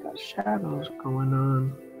 now that we got shadows going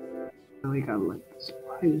on, now we got like this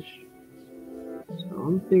whitish. So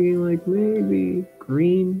I'm thinking like maybe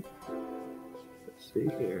green. Let's see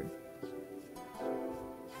here.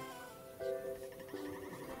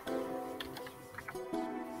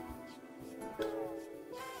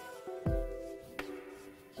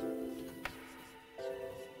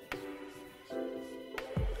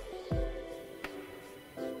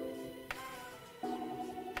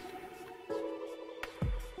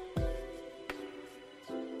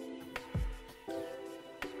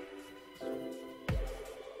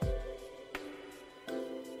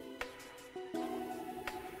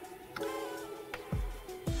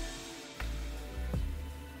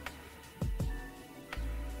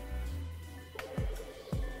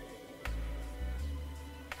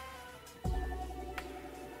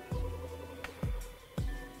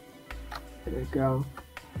 There we go.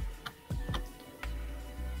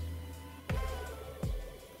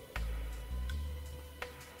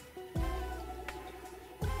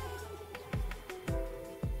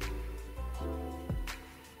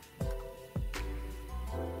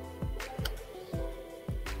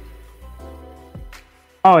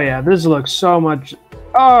 Oh yeah, this looks so much.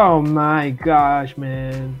 Oh my gosh,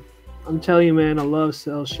 man. I'm telling you, man, I love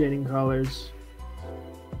cell shading colors.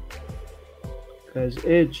 Because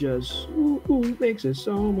it just makes it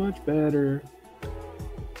so much better.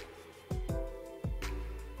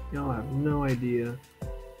 Y'all have no idea.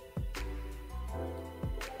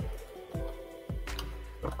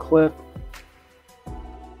 A clip.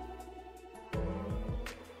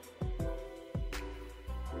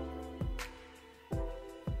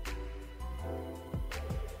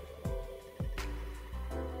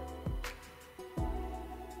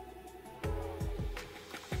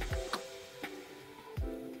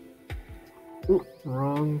 Ooh,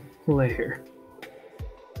 wrong layer.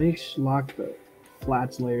 Let me lock the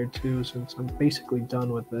flats layer too, since I'm basically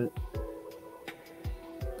done with it.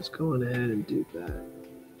 Let's go on ahead and do that.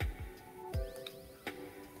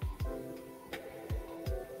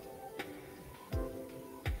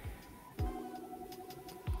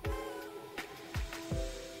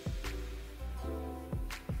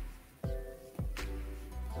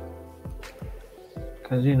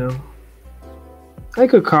 Because, you know, I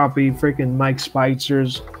could copy freaking Mike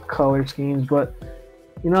Spicer's color schemes, but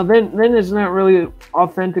you know, then it's not really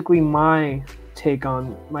authentically my take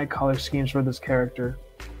on my color schemes for this character.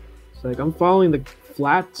 It's like I'm following the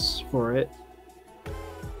flats for it.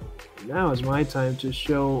 Now is my time to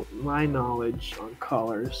show my knowledge on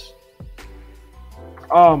colors.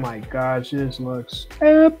 Oh my gosh, this looks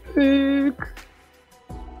epic.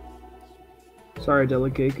 Sorry,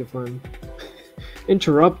 Delicate, if I'm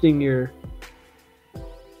interrupting your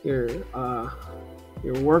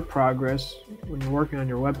work progress when you're working on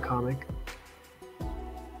your webcomic.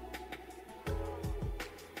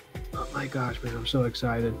 Oh my gosh, man, I'm so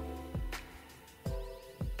excited.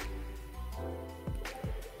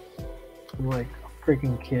 I'm like a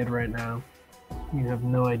freaking kid right now. You have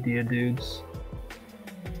no idea, dudes.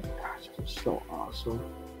 Gosh, this is so awesome.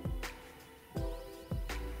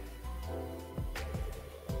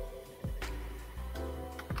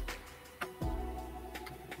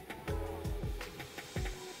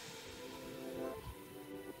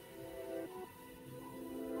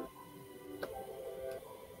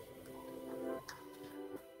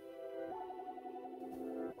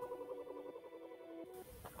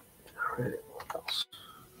 Alright, what else?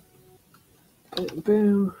 Bam,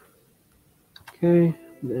 bam. Okay,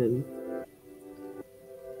 then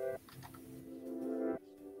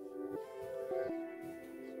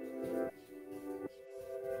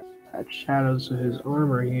add shadows to his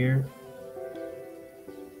armor here.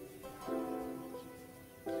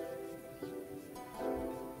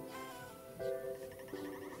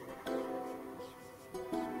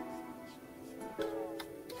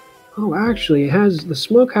 Oh, actually, the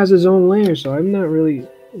smoke has its own layer, so I'm not really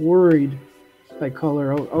worried by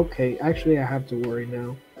color. Oh, okay, actually, I have to worry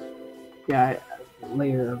now. Yeah,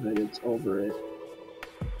 layer of it, it's over it.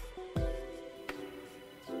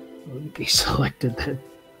 Let me deselect then.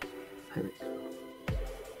 There we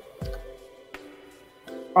go.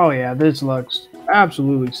 Oh yeah, this looks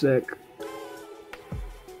absolutely sick.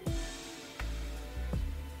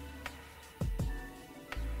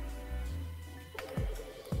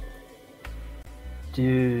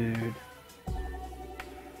 Dude.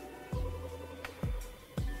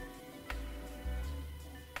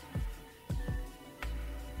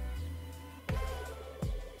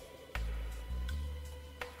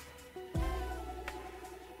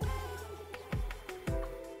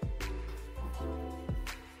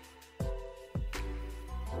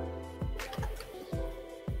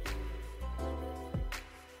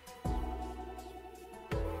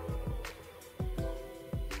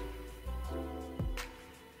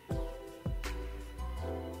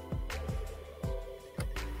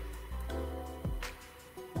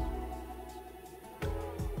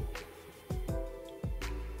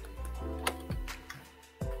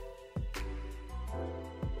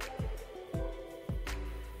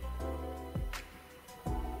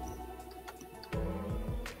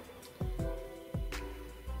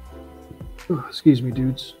 Oh, excuse me,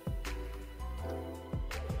 dudes.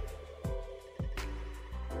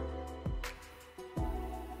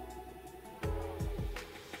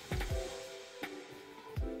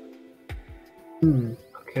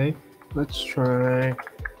 Okay, let's try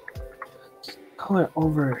color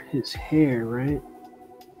over his hair, right?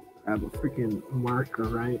 Grab a freaking marker,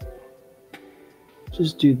 right?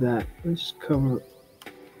 Just do that. Let's cover.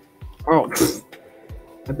 Oh,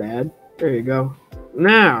 my bad. There you go.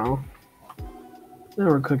 Now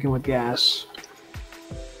we're cooking with gas.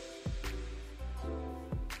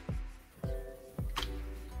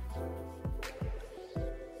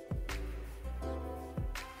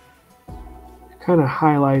 Kind of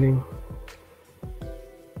highlighting.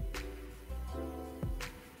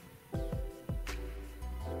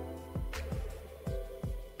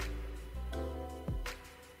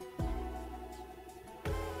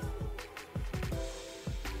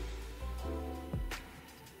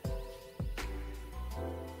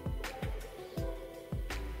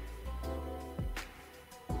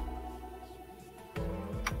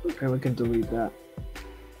 Okay, we can delete that.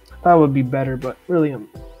 That would be better, but really,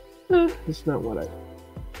 it's not what I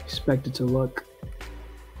expected to look.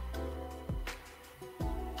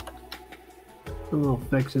 Some little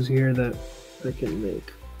fixes here that I can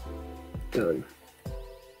make. Done.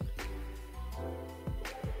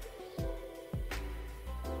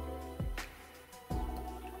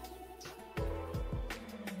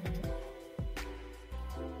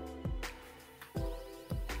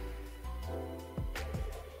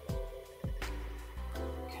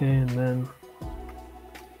 Okay, and then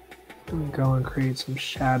I'm gonna go and create some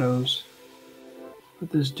shadows with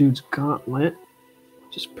this dude's gauntlet,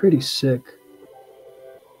 which is pretty sick.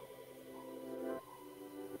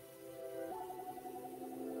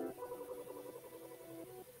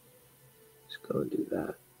 Just go and do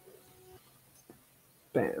that.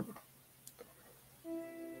 Bam.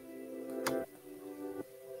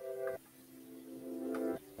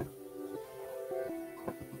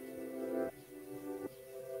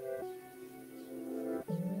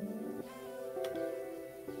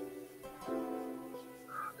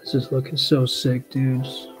 This is looking so sick,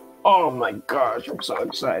 dudes. Oh my gosh, I'm so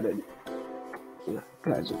excited. You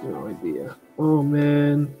guys have no idea. Oh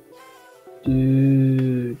man.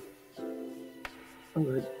 Dude. I'm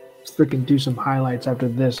gonna freaking do some highlights after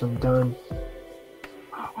this. I'm done.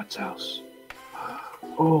 Oh, what's else?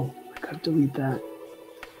 Oh, I gotta delete that.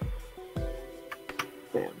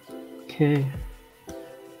 Bam. Okay.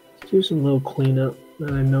 Let's do some little cleanup.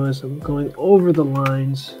 And I notice I'm going over the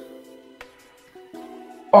lines.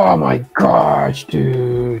 Oh my gosh,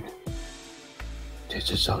 dude. This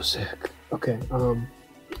is so sick. Okay,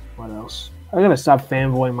 what else? I gotta stop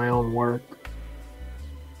fanboying my own work.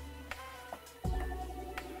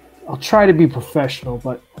 I'll try to be professional,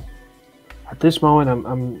 but at this moment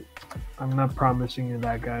I'm not promising you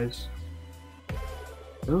that, guys.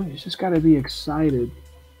 No, you just gotta be excited.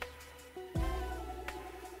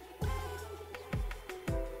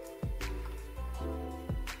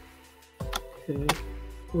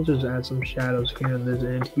 We'll just add some shadows here on this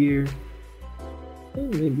end here. And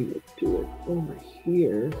maybe we'll do it over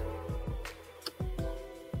here.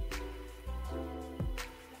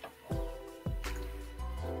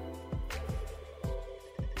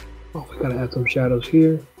 Oh, we gotta add some shadows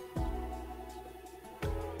here.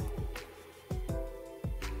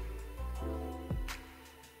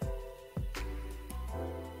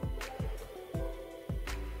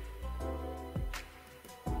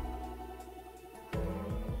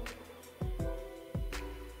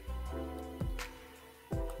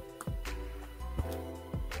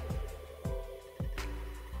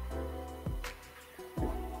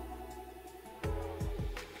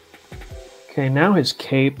 Okay, now his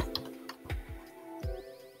cape.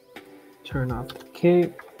 Turn off the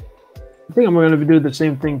cape. I think I'm going to do the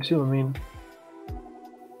same thing too. I mean,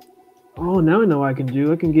 oh, now I know what I can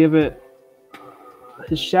do. I can give it,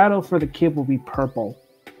 his shadow for the cape will be purple.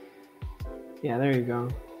 Yeah, there you go.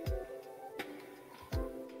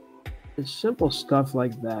 It's simple stuff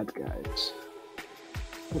like that, guys.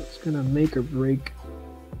 It's going to make or break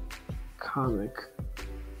comic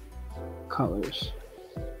colors.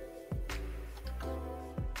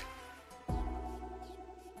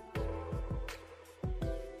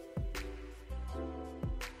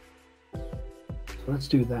 Let's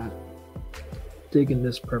do that. Dig in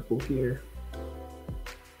this purple here.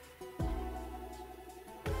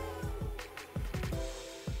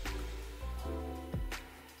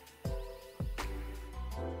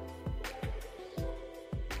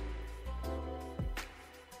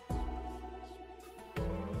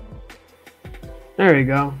 There you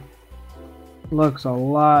go. Looks a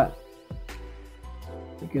lot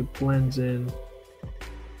like it blends in.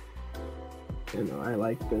 You know, I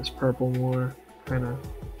like this purple more. Kind of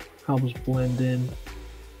helps blend in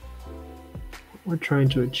what we're trying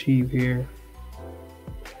to achieve here.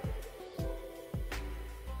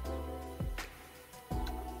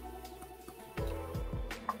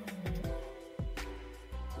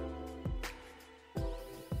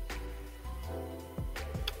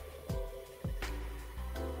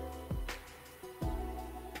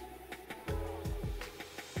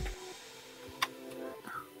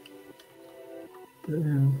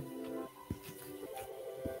 Then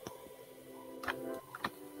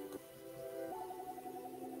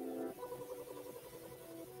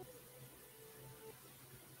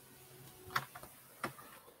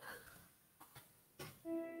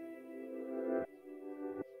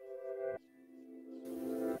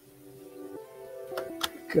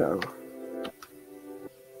go.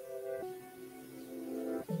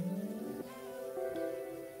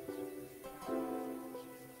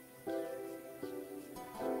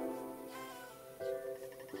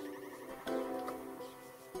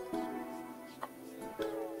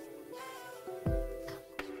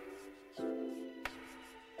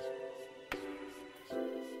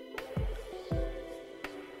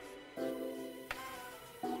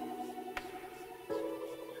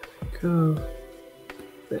 Go.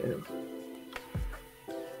 Bam.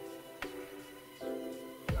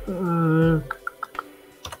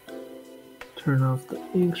 Turn off the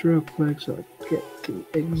inks real quick so I get the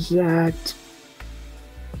exact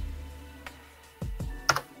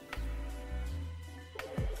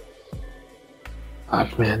oh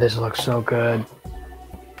man, this looks so good.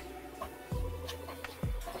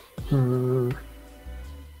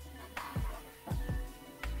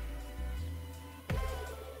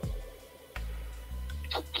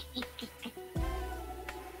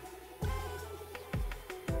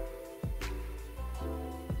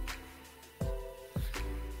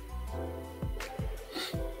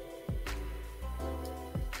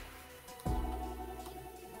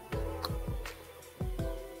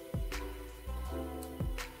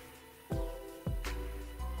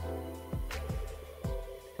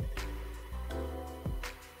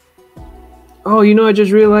 Oh, you know, I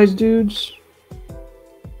just realized, dudes.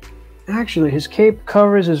 Actually, his cape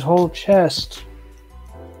covers his whole chest.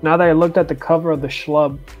 Now that I looked at the cover of the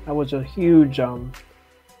Schlub, that was a huge, okay,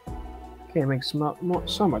 it makes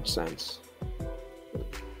so much sense.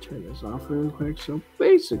 Turn this off real quick. So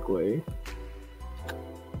basically,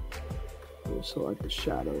 let me select the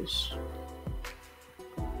shadows.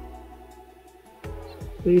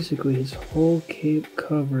 Basically, his whole cape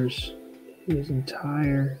covers his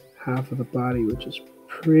entire half of the body, which is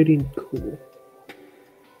pretty cool.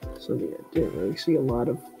 So yeah, I didn't really see a lot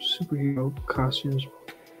of superhero costumes.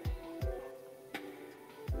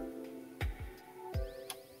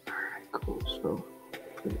 Alright, cool. So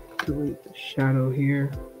delete the shadow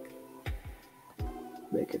here.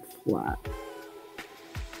 Make it flat.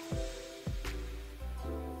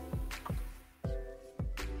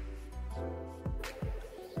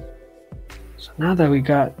 now that we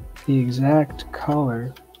got the exact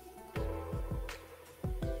color,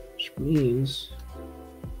 which means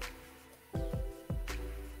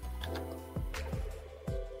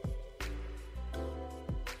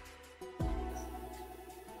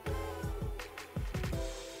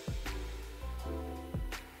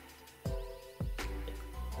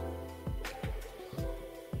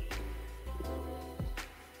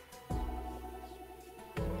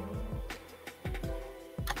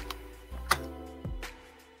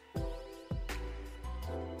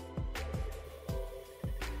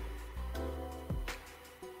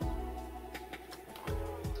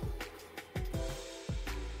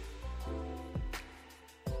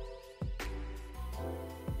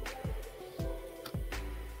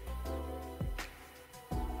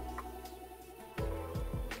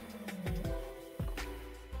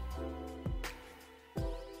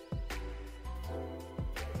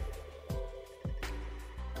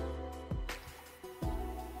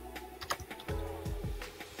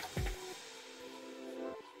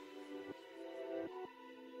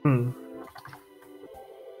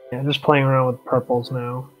yeah, just playing around with purples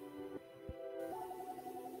now.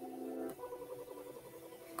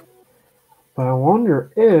 But I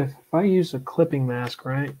wonder if I use a clipping mask,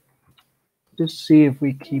 right? Just see if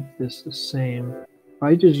we keep this the same. If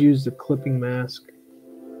I just use the clipping mask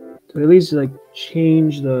to at least like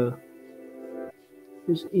change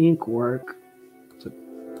this ink work to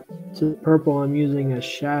the purple I'm using as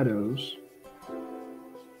shadows,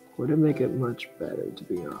 would it make it much better, to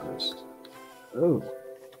be honest? Oh.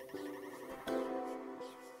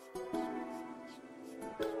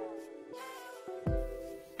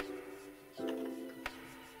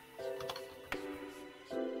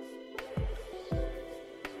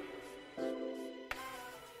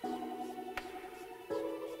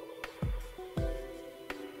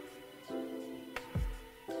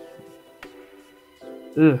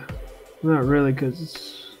 Ugh, not really, because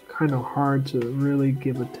it's kind of hard to really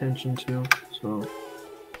give attention to, so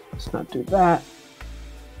let's not do that.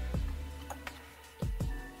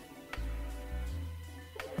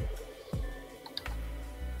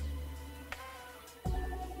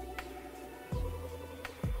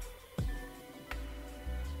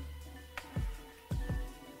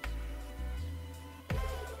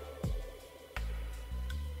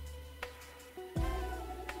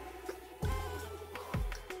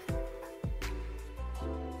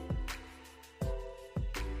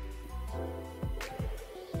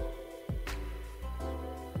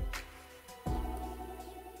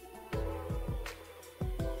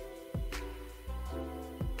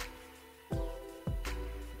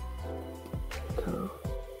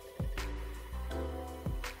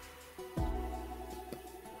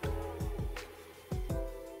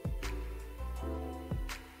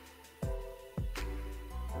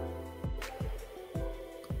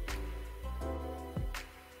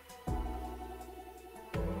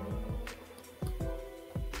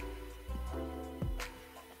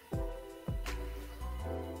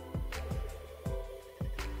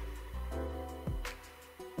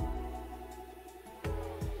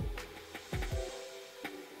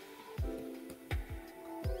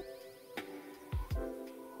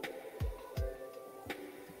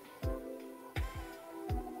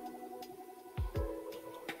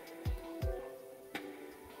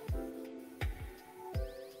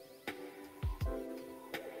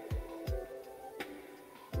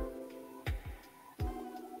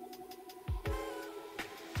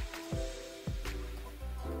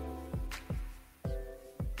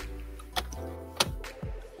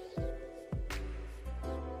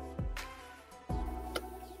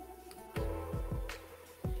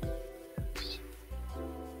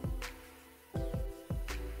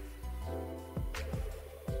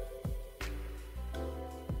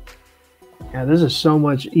 Yeah, this is so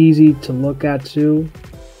much easy to look at too.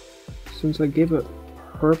 Since I gave it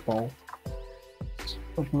purple, it's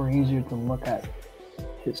much more easier to look at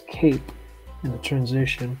his cape in the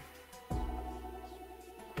transition.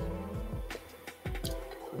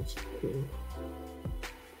 Let's do.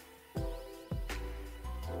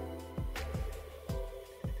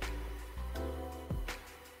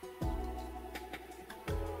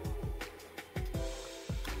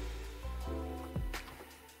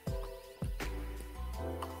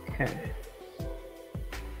 Okay.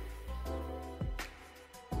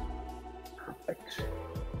 Perfect.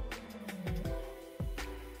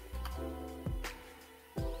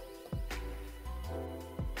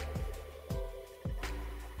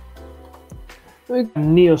 We got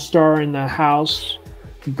Neo Star in the house,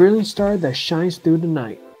 the brilliant star that shines through the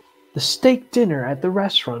night. The steak dinner at the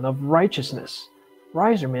restaurant of righteousness.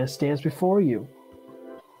 Riser Man stands before you.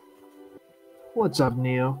 What's up,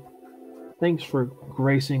 Neo? Thanks for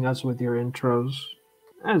gracing us with your intros,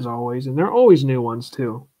 as always, and there are always new ones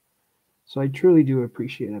too. So I truly do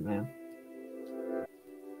appreciate it, man.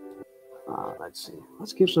 Let's see.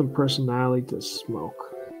 Let's give some personality to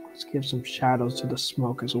smoke. Let's give some shadows to the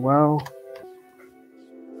smoke as well.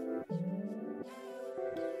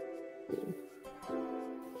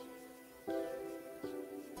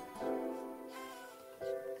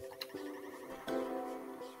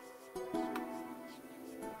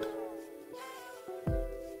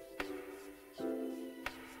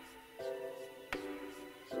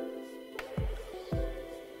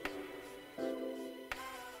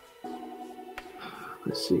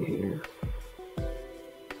 Let's see here.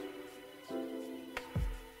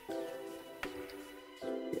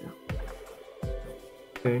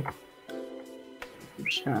 Okay.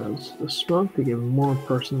 Shadows. The smoke to give more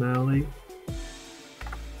personality.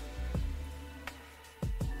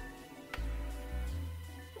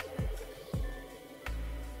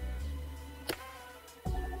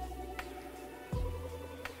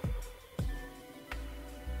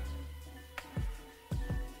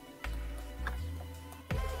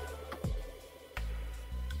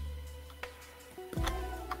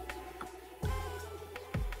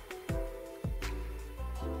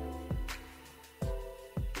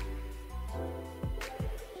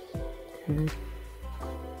 Okay.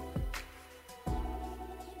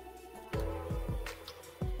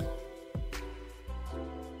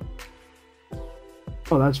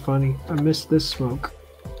 Oh, that's funny. I missed this smoke.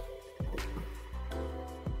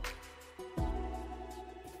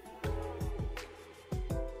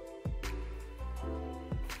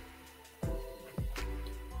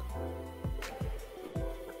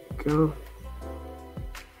 Go.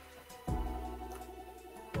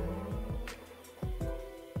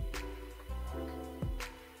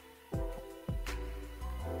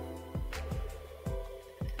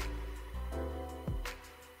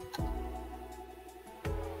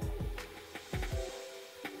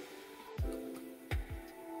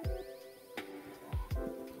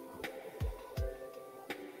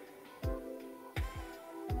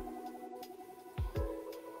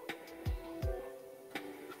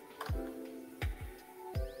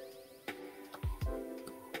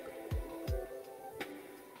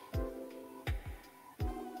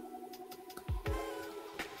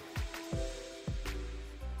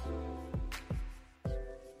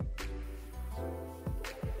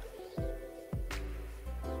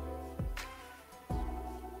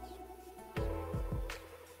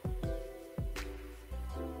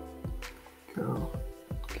 Go.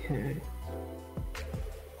 Okay.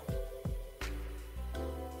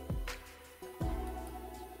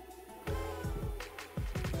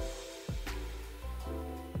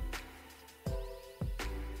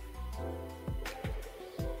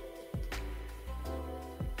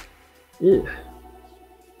 Ew.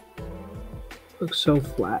 Looks so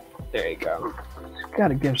flat. There you go.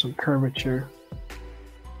 Gotta give some curvature.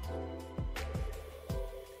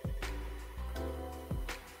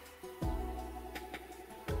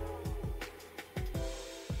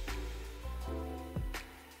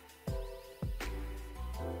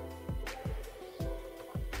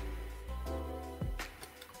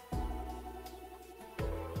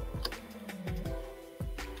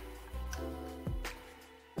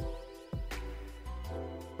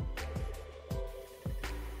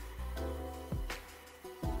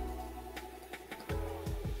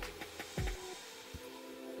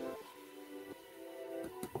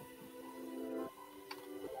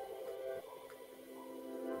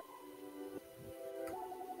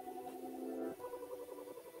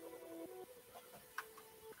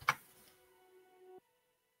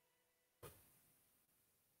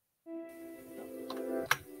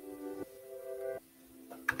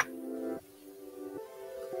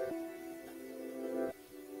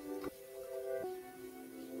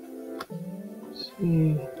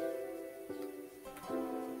 See.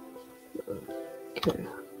 Okay.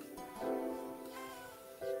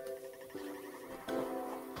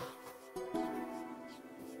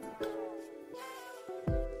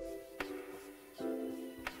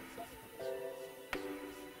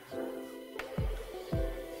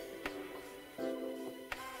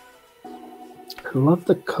 I love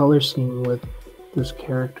the color scheme with this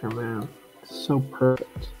character, man. It's so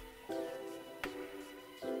perfect.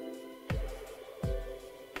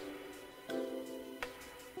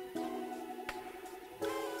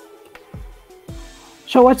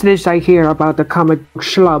 So what's this I hear about the comic book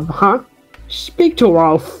Schlub, huh? Speak to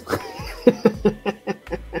Rolf.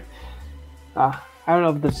 I don't know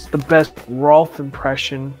if this is the best Rolf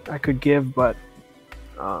impression I could give, but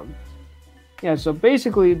Yeah, so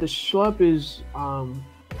basically the Schlub is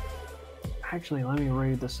actually let me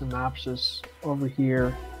read the synopsis over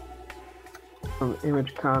here from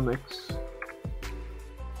Image Comics.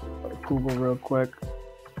 Google real quick.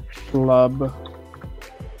 Schlub.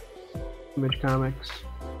 Image Comics.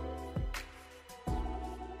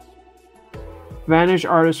 Vanish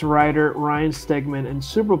artist writer Ryan Stegman and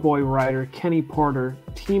Superboy writer Kenny Porter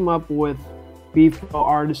team up with Beef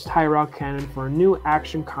artist Tyrell Cannon for a new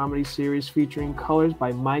action comedy series featuring colors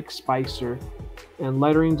by Mike Spicer and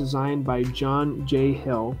lettering designed by John J.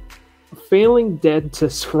 Hill. A failing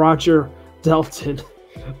dentist, Roger Delton,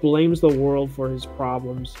 blames the world for his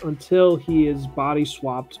problems until he is body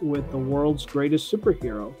swapped with the world's greatest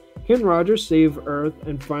superhero. Can Roger save Earth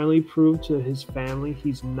and finally prove to his family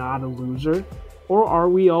he's not a loser? Or are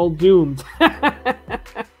we all doomed?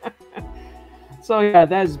 So yeah,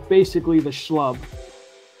 that's basically the Schlub.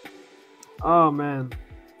 Oh man.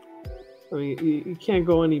 I mean, you can't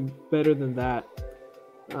go any better than that.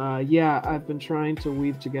 Yeah, I've been trying to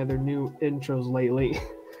weave together new intros lately.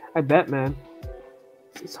 I bet, man.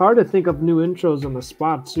 It's hard to think of new intros on the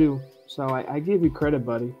spot, too. So I give you credit,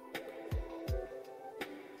 buddy.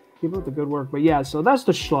 Keep up the good work. But yeah, so that's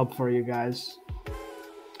the Schlub for you guys.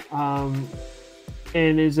 And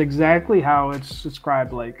is exactly how it's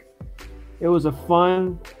described. Like, it was a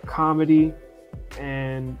fun comedy,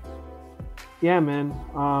 and yeah, man.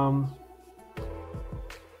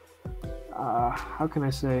 How can I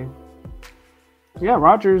say? Yeah,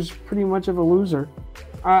 Roger's pretty much of a loser.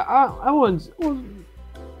 I wouldn't. Well,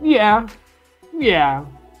 yeah.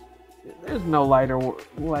 There's no lighter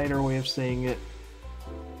way of saying it.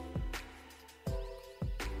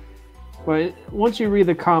 But once you read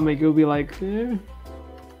the comic, you'll be like, it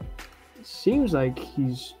seems like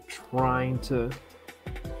he's trying to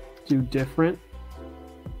do different.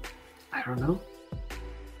 I don't know.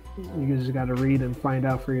 You just got to read and find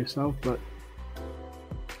out for yourself, but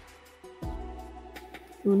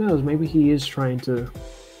who knows? Maybe he is trying to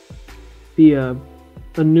be a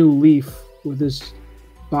new leaf with this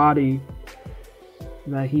body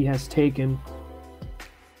that he has taken.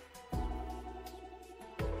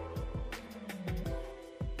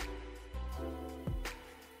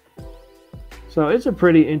 So it's a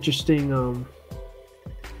pretty interesting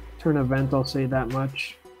turn event, I'll say that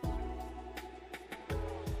much.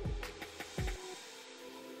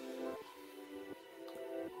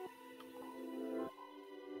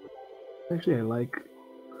 Actually, I like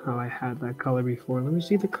how I had that color before. Let me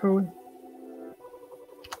see the color.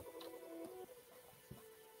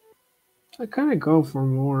 I kind of go for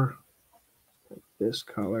more like this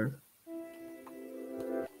color.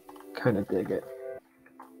 Kind of dig it.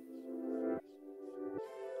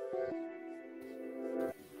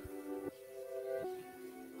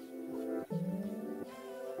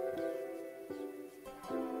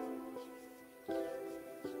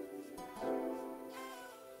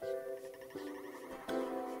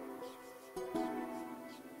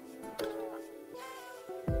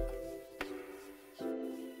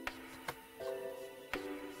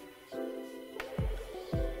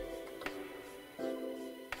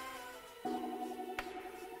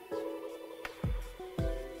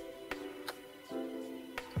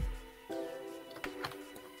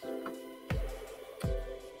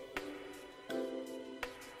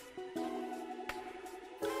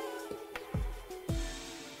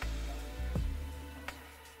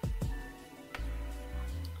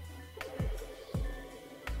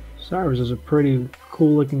 Cirrus is a pretty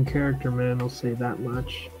cool looking character, man, I'll say that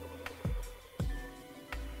much.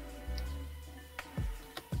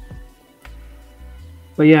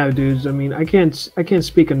 But yeah, dudes, I mean, I can't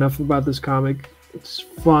speak enough about this comic. It's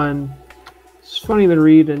fun. It's funny to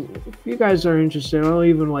read, and if you guys are interested, I'll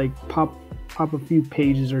even like pop a few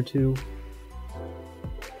pages or two.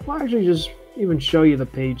 I'll actually just even show you the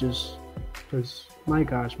pages, because my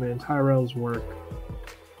gosh, man, Tyrell's work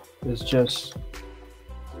is just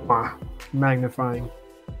magnifying.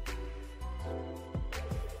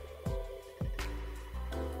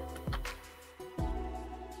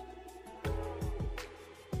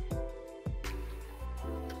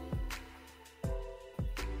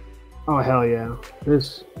 Oh hell yeah.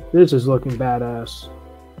 This is looking badass.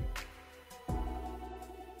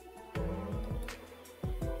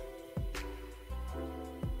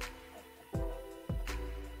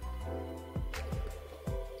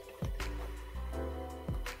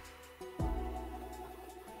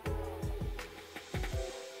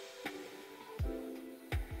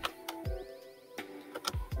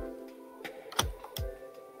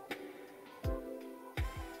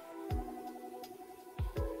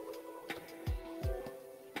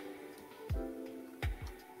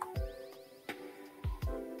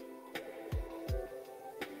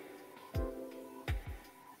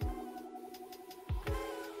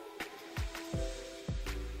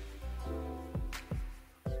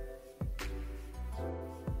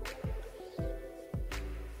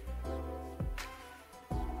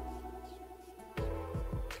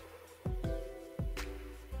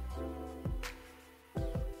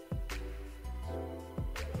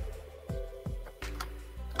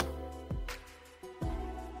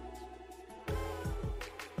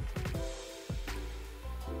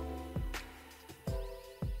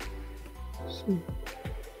 awesome.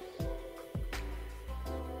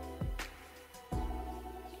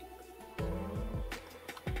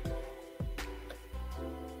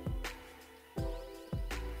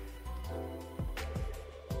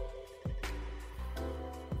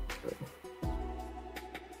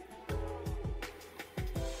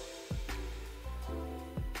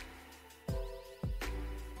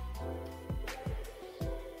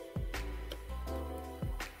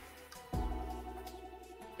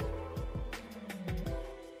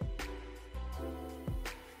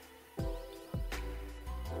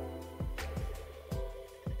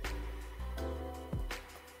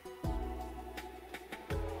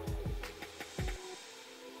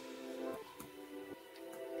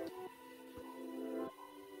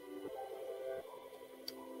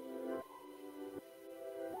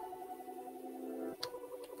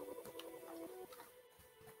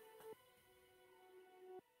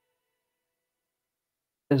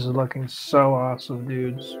 This is looking so awesome,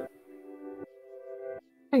 dudes.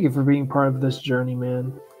 Thank you for being part of this journey,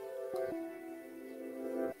 man.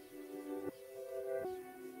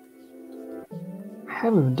 I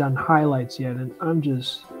haven't done highlights yet, and I'm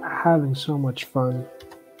just having so much fun.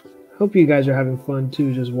 Hope you guys are having fun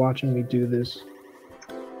too, just watching me do this.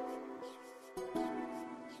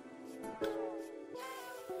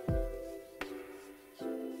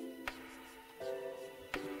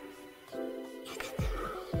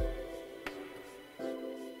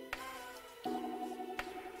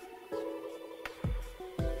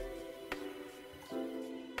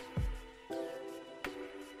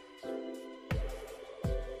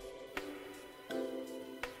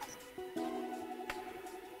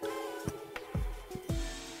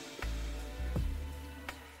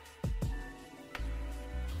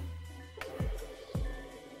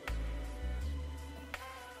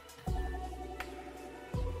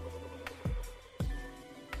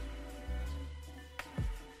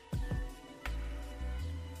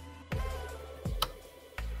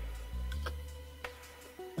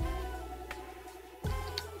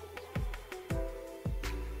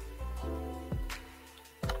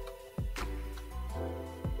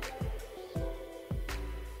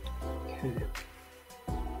 Okay.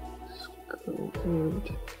 Let's go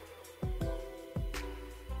and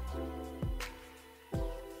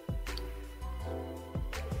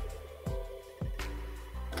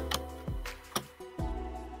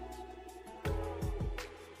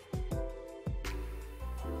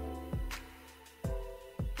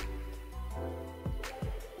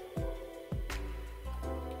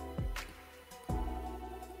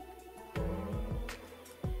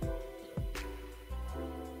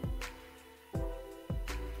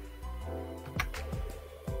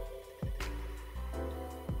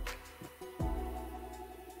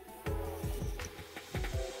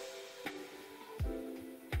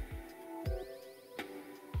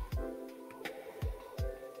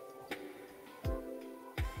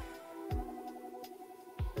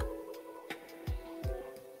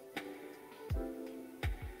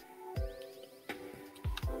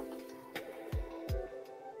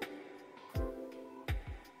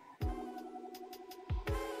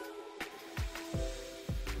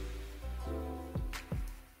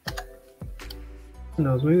who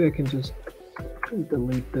knows, maybe I can just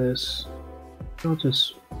delete this. I'll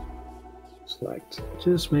just select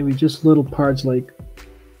maybe just little parts like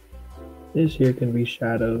this here can be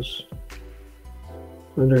shadows.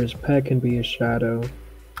 Under his pet can be a shadow.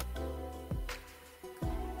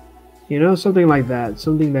 You know, something like that.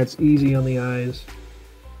 Something that's easy on the eyes.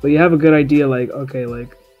 But you have a good idea, like, okay,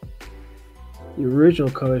 like the original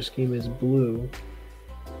color scheme is blue.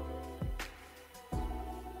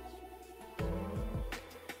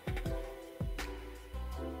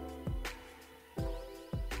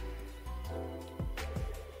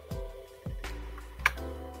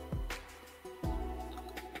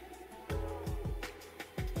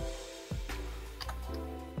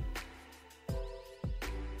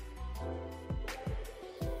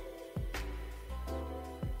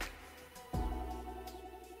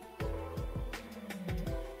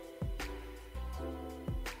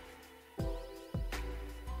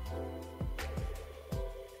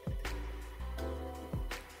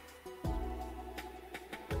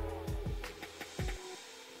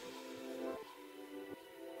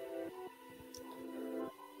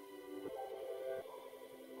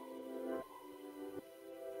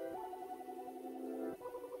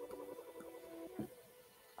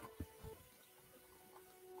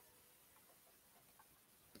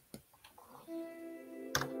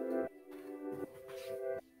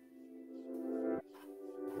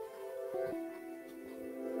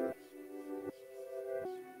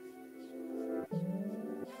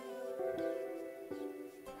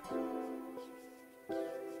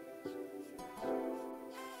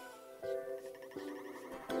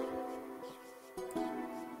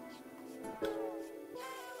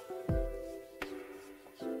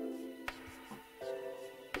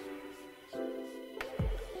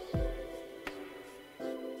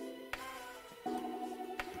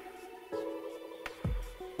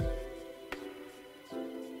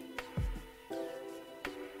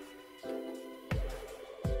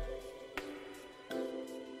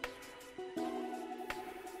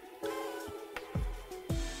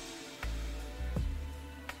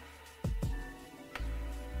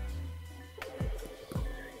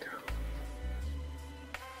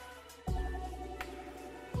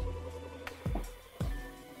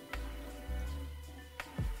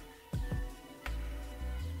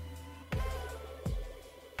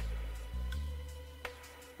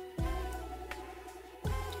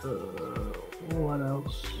 What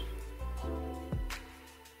else?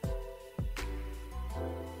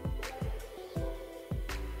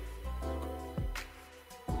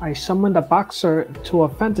 I summoned a boxer to a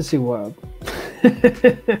fantasy world.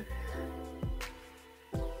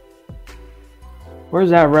 Where's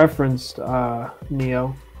that referenced,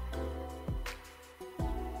 Neo?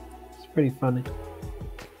 It's pretty funny.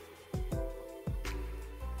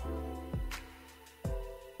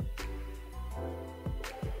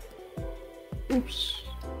 Oops.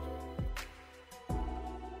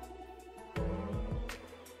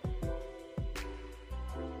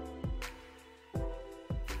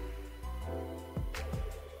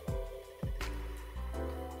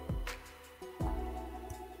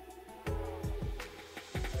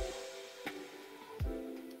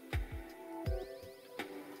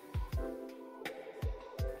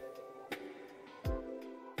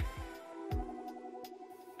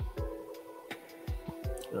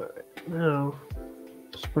 All right, now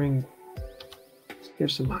let's give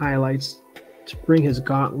some highlights to bring his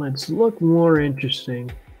gauntlets look more interesting.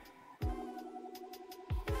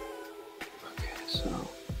 Okay, so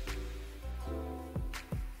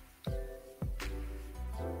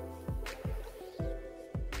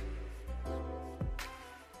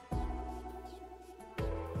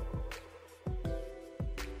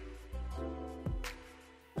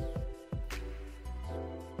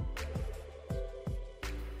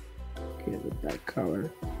give it that color.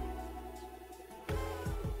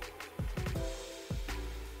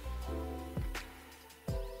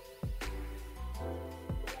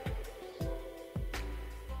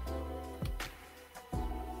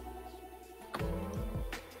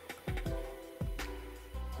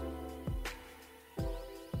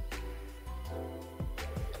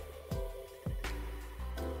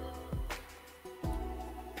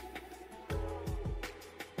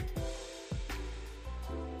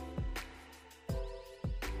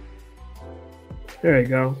 There you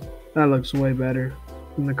go. That looks way better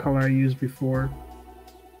than the color I used before.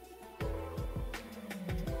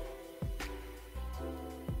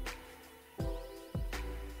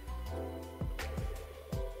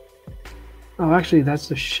 Oh, actually, that's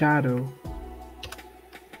the shadow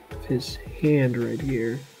of his hand right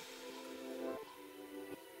here.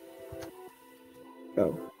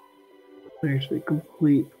 Oh, actually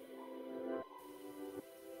complete.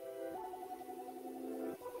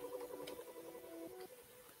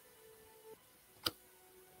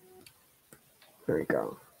 There we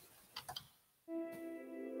go.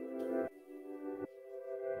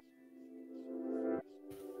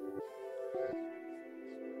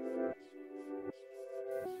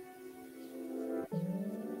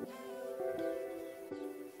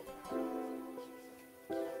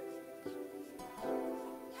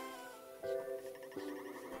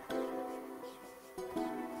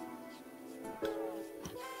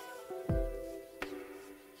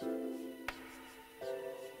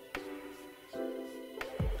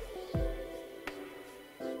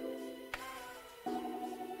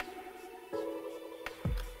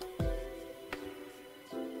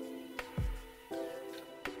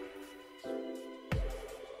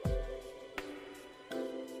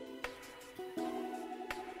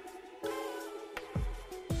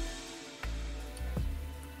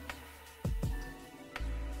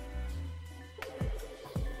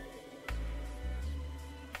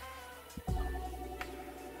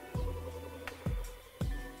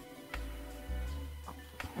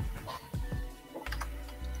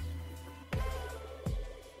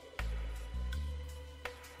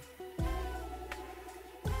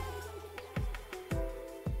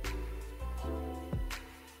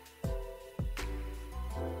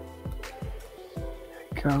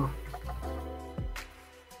 Go.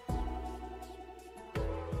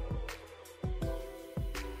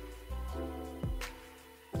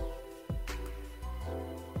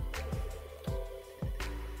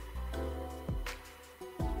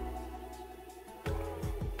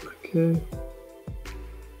 Okay.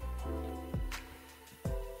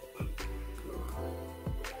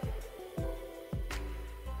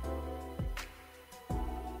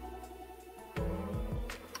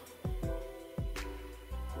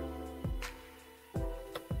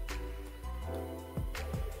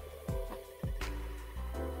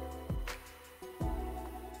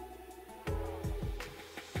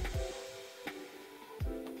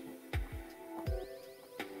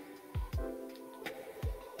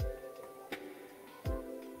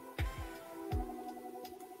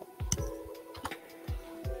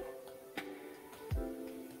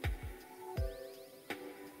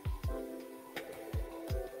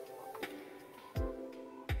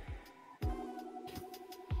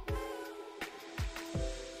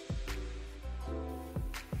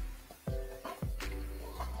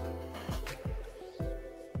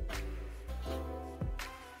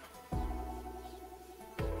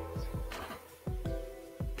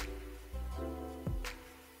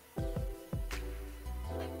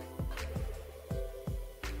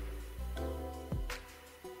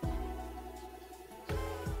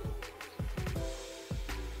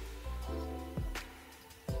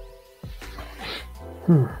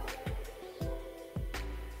 Hmm.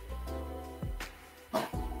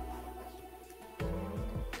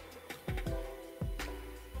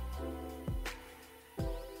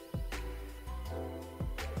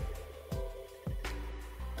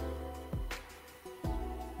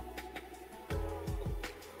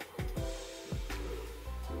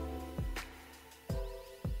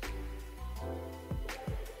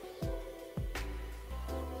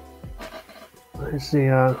 Let's see.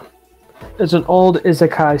 It's an old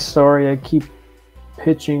isekai story I keep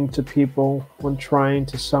pitching to people when trying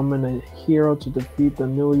to summon a hero to defeat the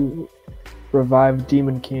newly revived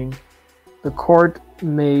Demon King. The court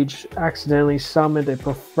mage accidentally summoned a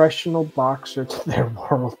professional boxer to their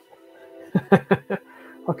world.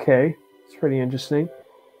 Okay, it's pretty interesting.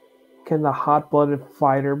 Can the hot-blooded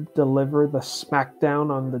fighter deliver the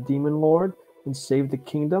smackdown on the demon lord and save the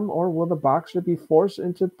kingdom, or will the boxer be forced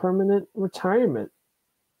into permanent retirement?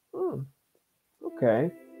 Hmm,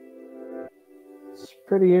 okay, it's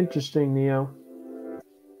pretty interesting, Neo.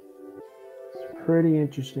 It's pretty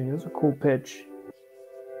interesting. That's a cool pitch.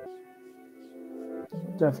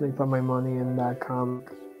 Definitely put my money in that comic.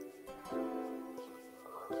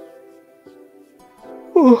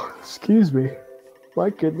 Oh, excuse me.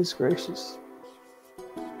 My goodness gracious.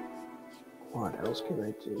 What else can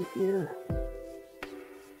I do here?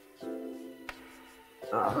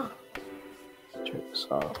 Ah, turn this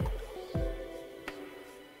off.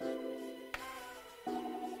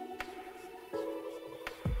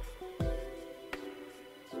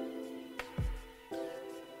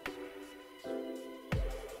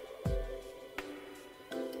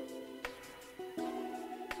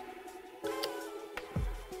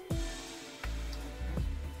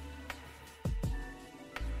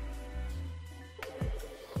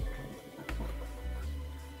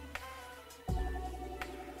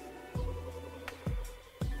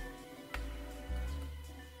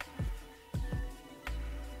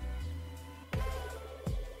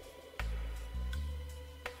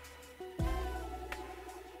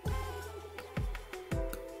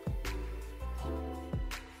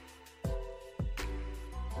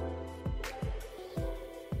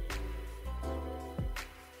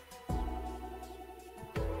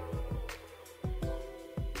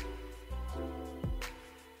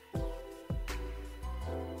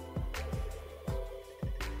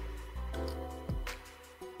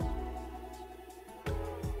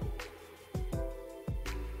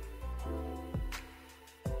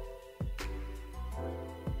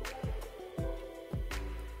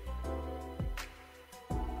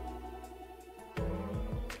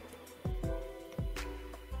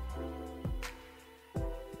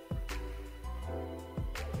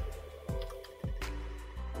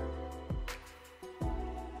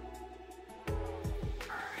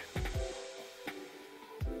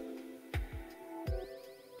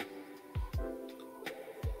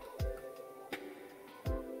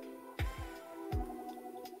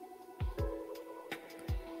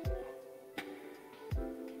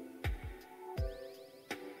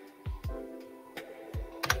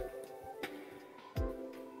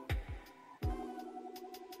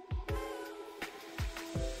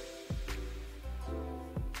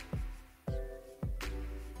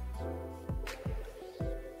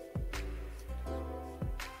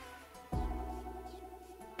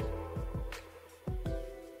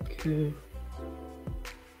 Okay.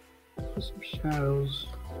 Put some shadows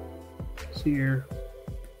here.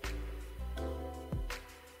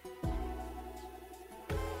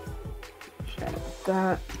 Shadow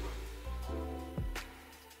that.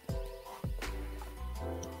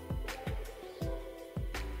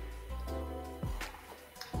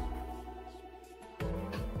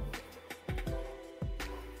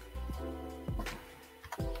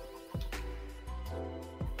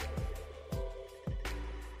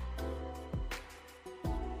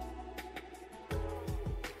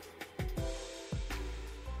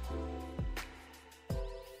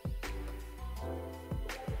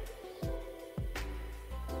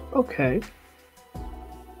 Okay.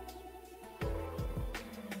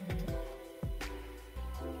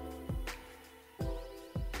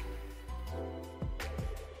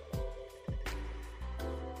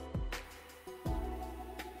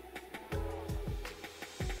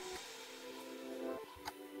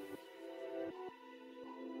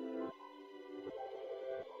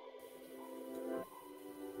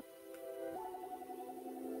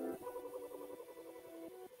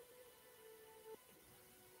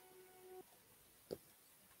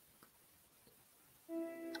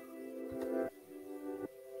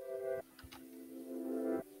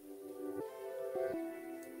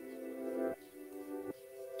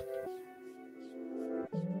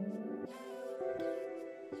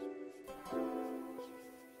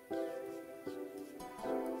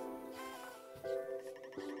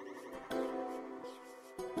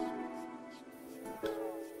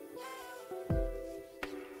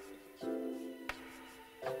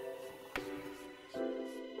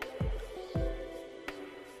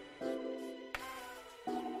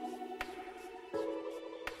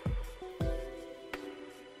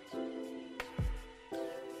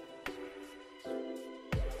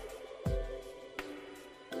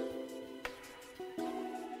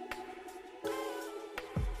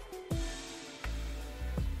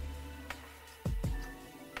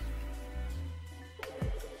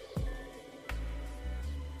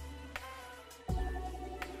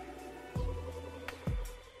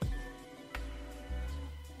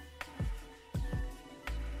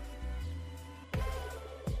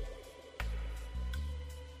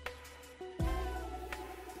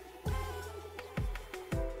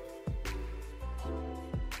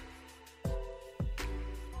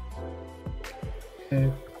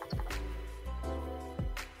 Okay.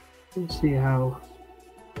 Let's see how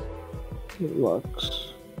it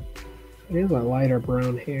looks. He has a lighter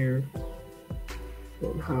brown hair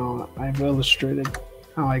than how I've illustrated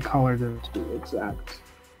how I colored them to be exact.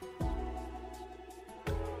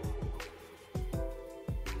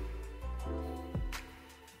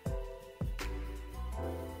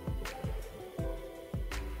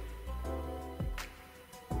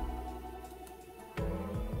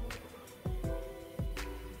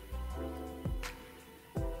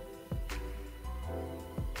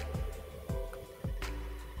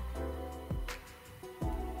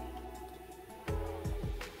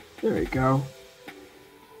 There we go.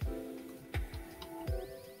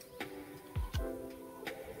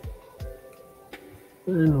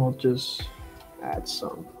 And we'll just add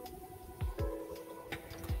some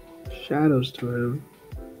shadows to him.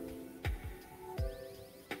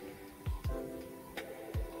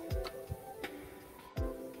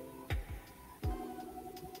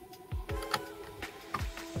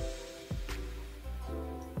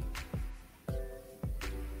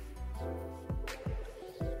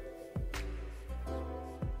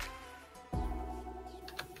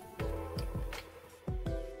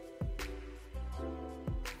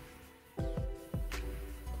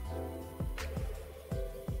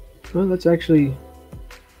 Well, let's actually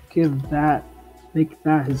make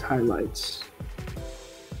that his highlights.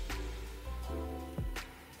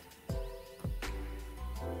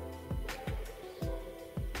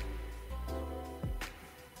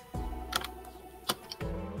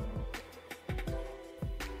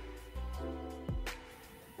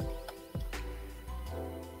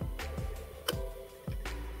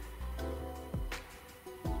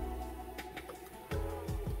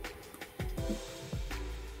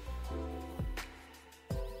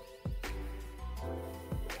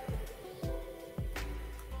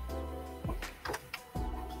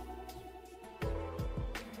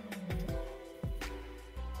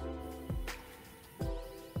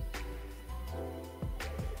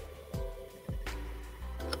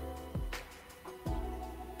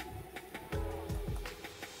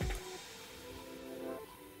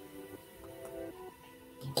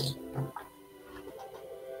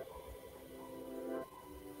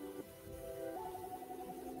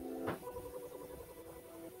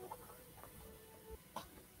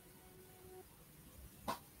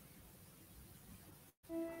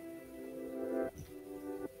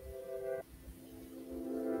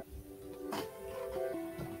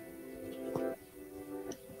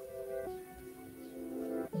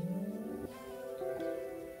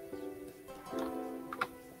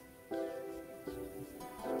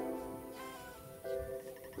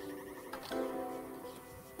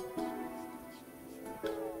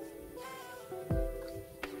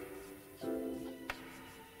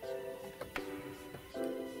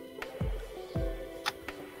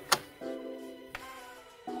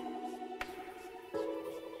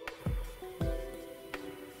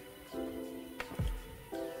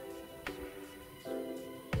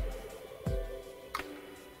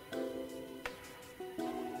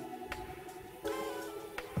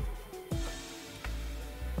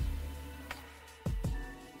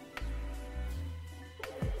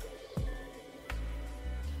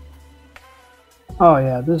 Oh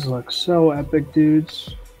yeah, this looks so epic,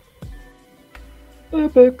 dudes.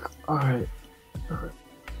 Epic. Alright. Alright.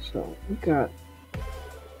 So we got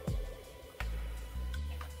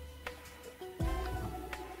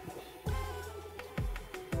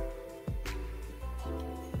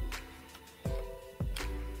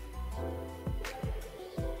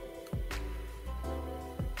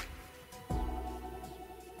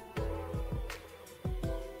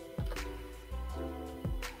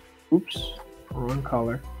oops, wrong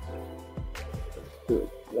color. Let's do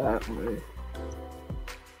it that way.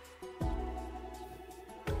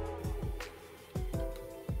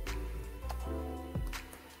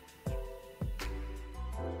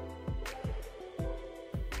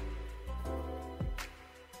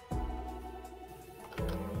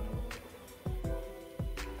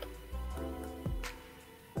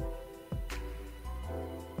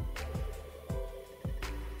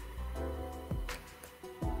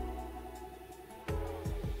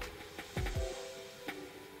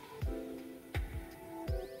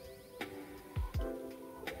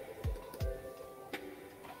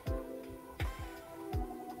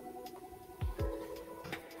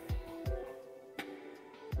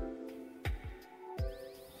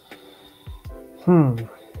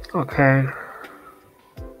 Okay.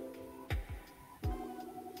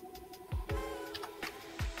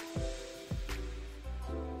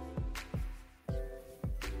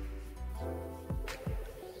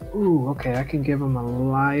 Ooh, Okay, I can give him a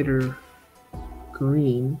lighter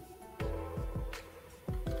green.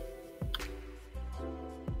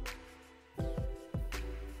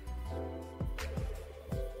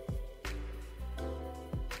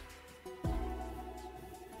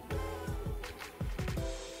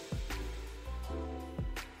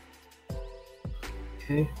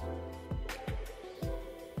 Okay.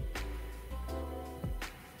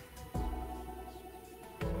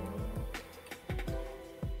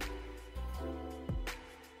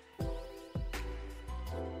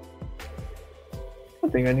 I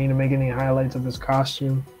don't think I need to make any highlights of his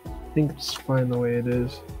costume. I think it's fine the way it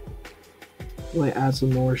is. Might add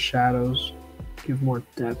some more shadows, give more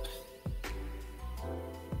depth.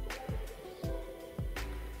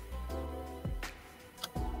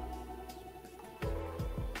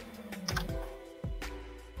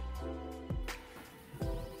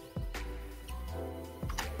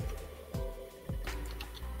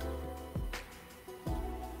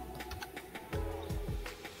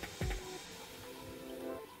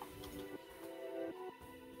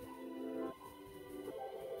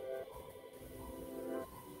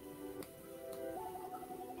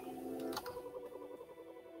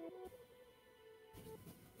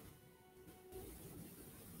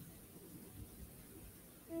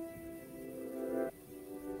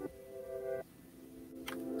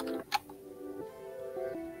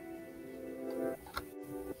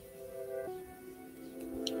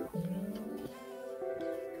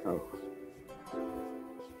 Oh.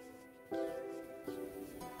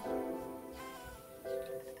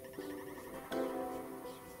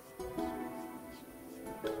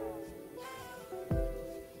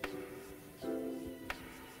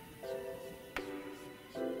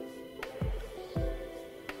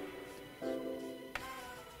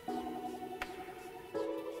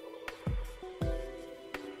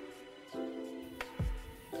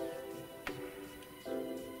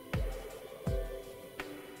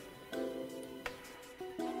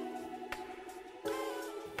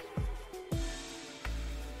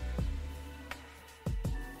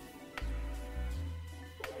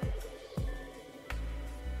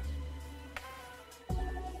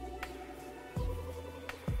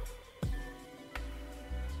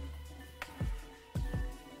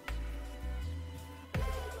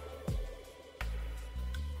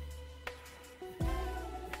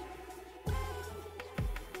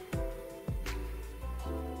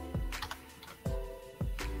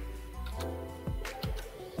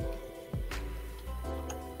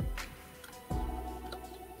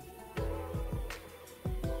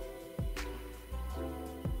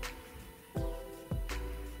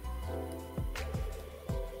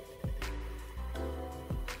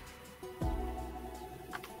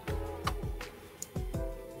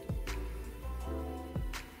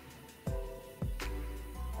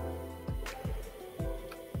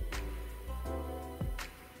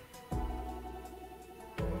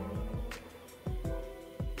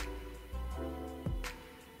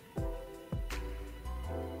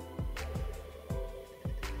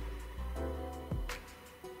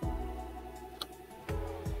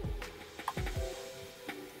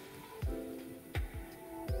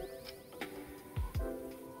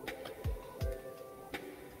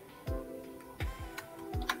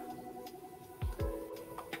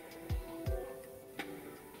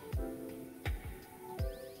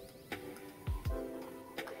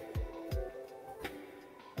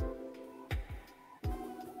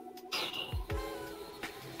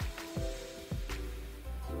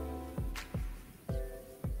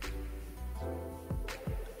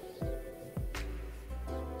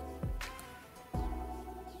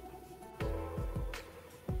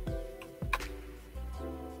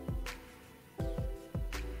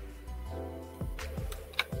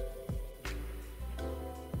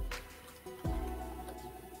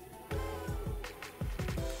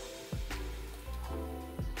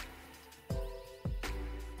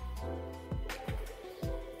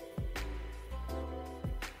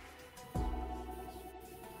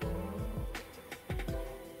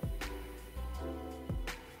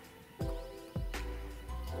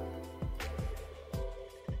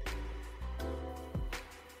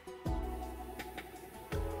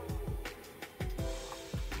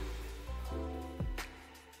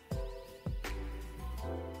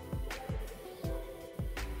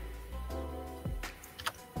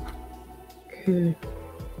 Okay.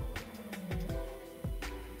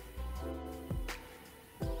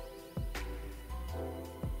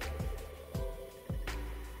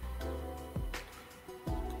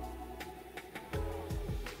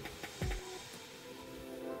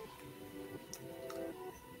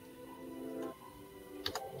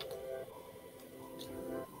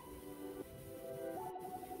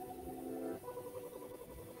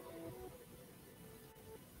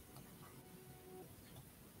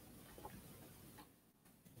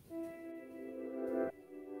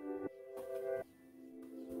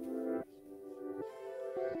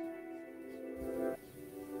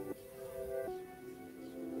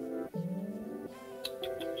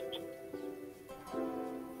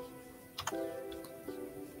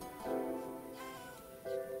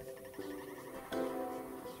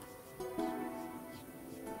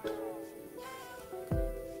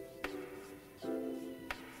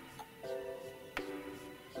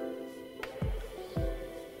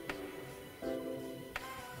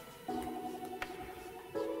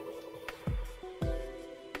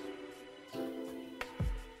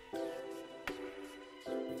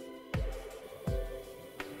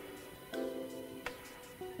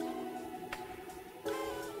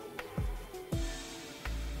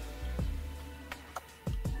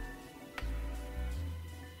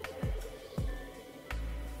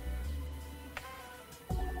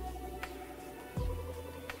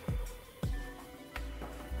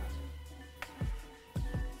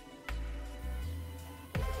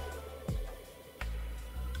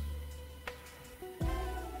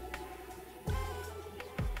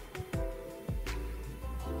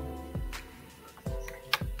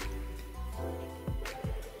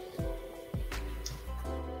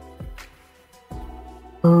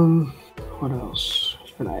 What else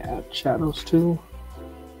should I add shadows to?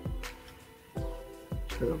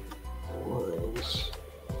 Shadow lines.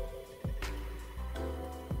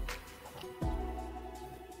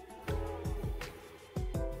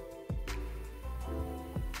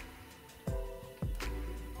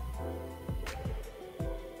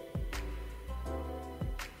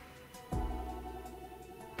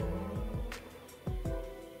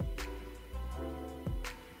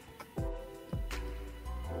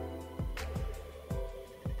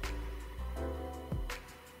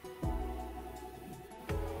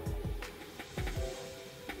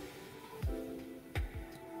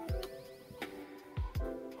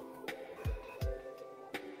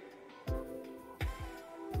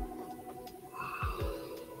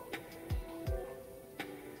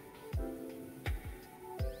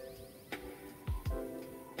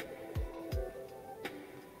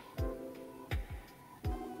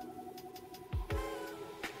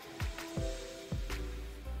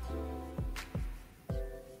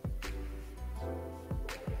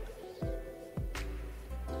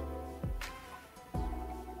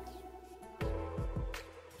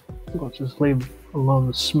 I'll just leave alone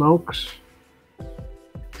the smokes. I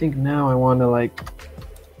think now I want to like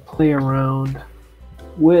play around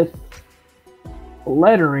with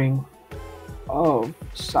lettering of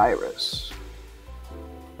Cirrus.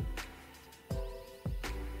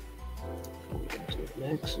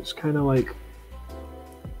 Next, it's kind of like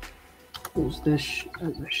use this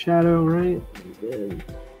as a shadow, right? And then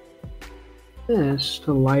this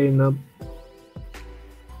to lighten up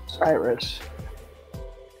Cirrus.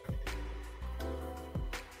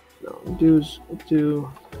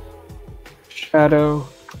 Do shadow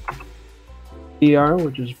BR,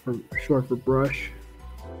 which is short for brush,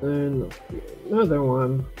 and another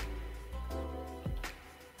one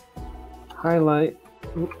highlight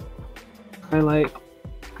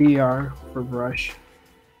BR for brush.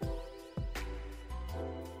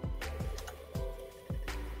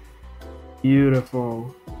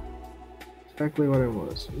 Beautiful, exactly what I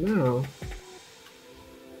want. So now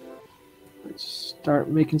let's start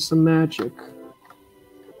making some magic.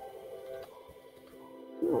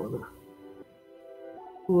 I want to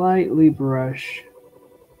lightly brush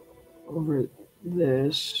over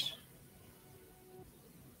this.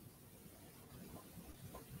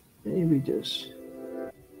 Maybe just,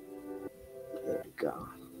 there we go.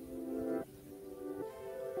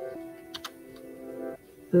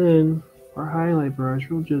 Then our highlight brush,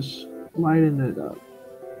 we'll just lighten it up.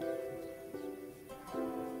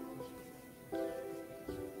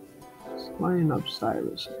 Lighten up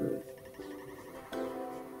Cirrus a bit.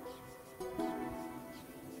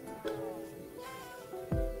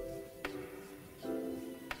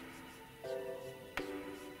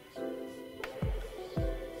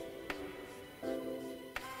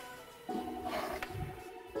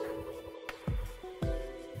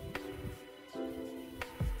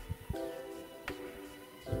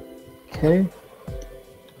 Okay.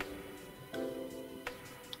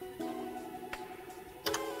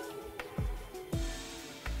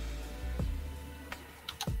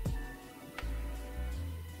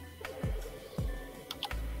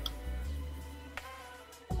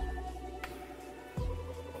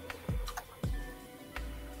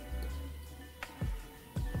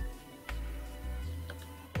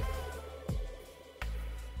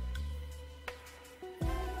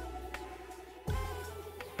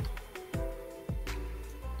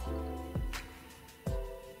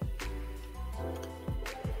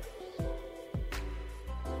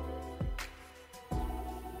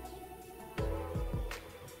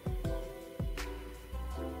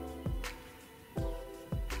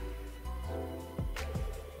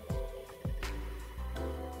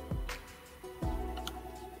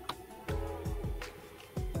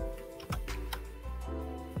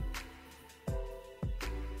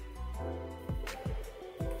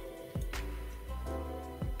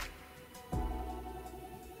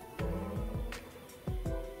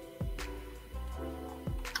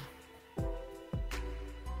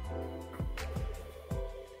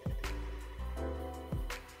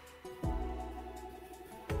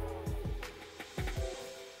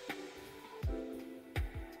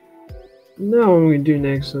 Now what we do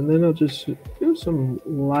next, and then I'll just do some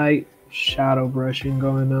light shadow brushing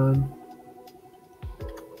going on.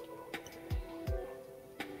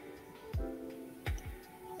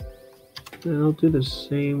 Then I'll do the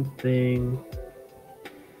same thing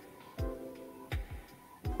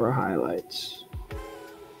for highlights.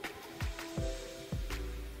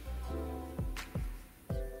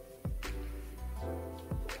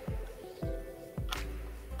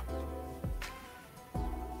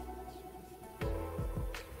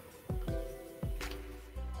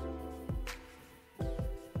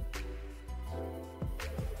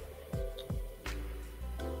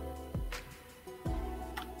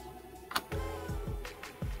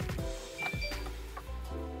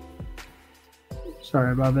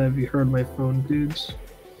 Sorry about that if you heard my phone, dudes.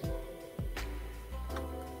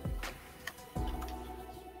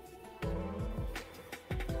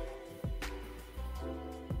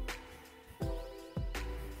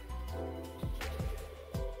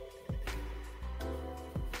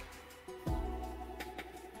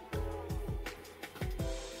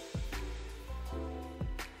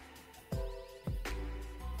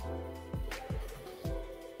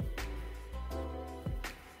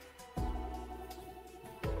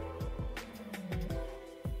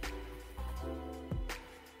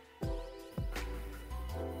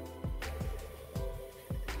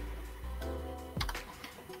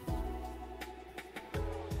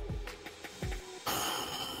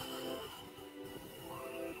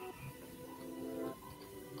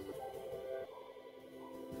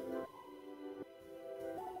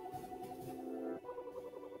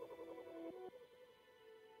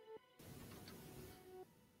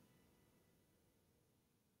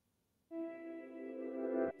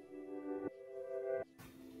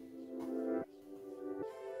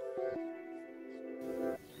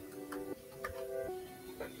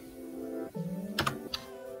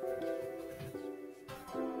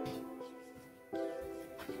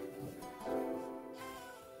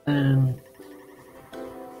 And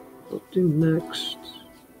we'll do next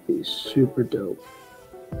be super dope.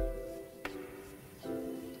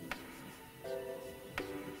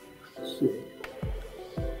 Let's see.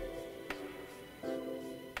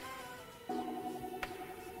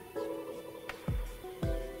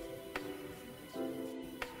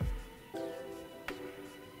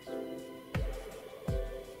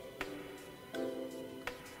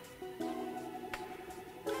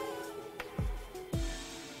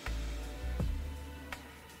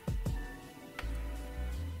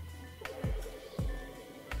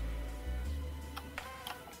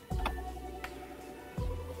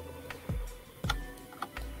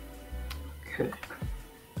 Okay.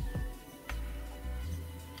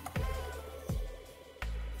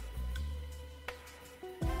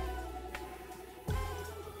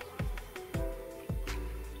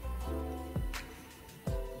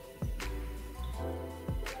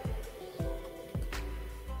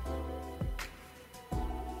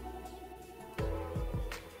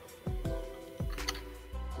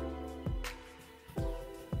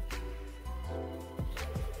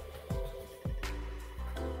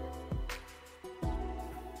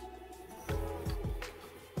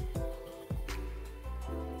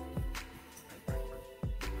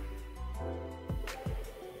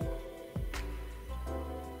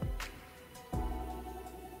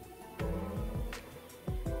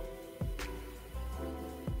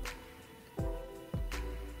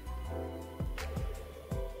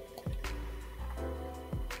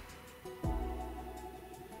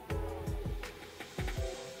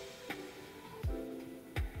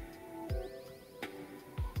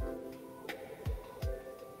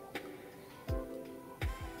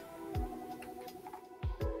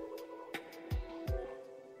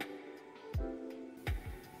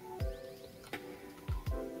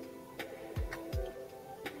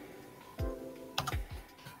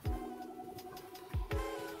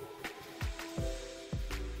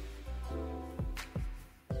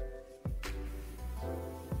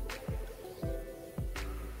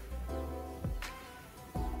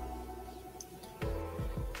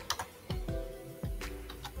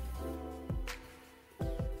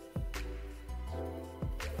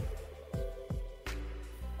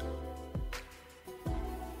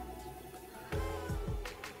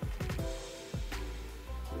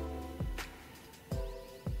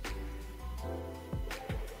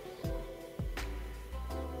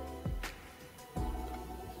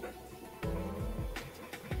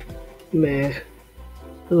 Meh. It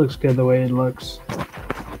looks good the way it looks.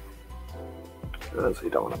 Honestly,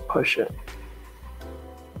 don't want to push it.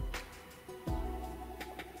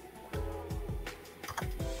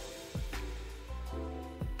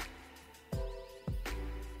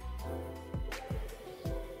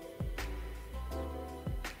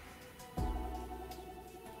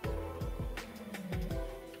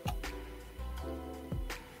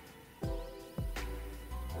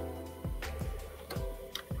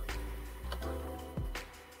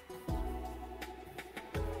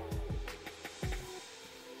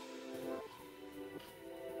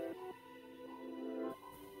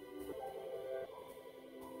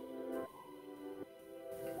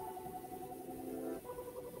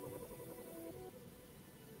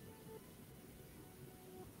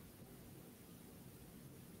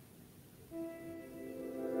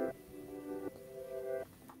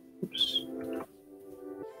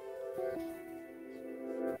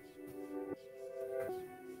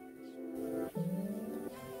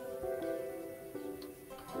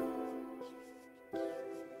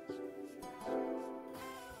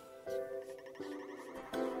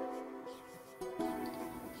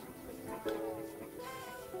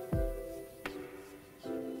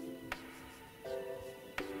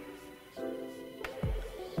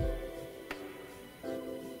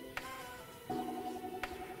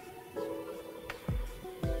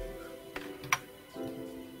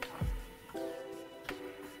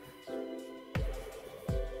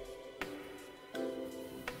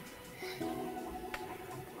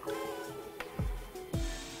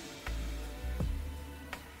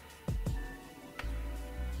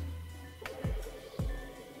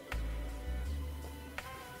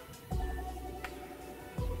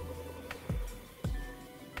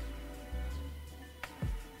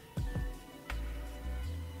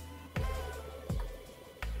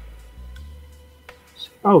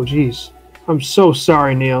 Oh, geez. I'm so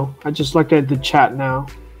sorry, Neil. I just looked at the chat now.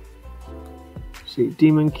 See,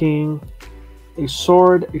 Demon King, a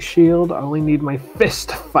sword, a shield. I only need my fist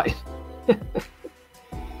to fight.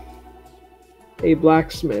 A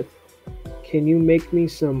blacksmith. Can you make me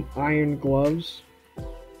some iron gloves?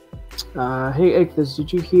 Hey, Ichthus,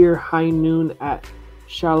 did you hear High Noon at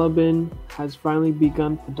Shalabin has finally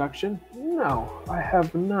begun production? No, I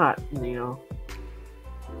have not, Neil.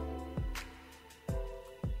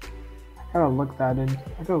 I gotta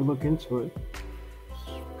look into it.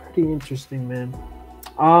 It's pretty interesting, man.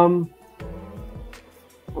 I'm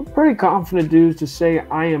pretty confident, dudes, to say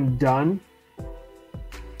I am done.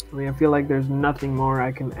 I mean, I feel like there's nothing more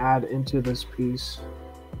I can add into this piece.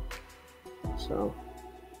 So.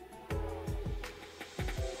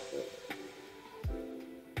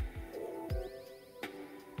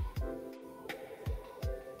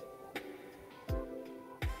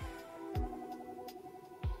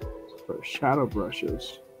 For shadow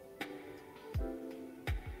brushes.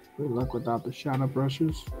 Good luck without the shadow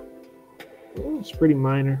brushes. It's pretty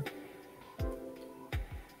minor.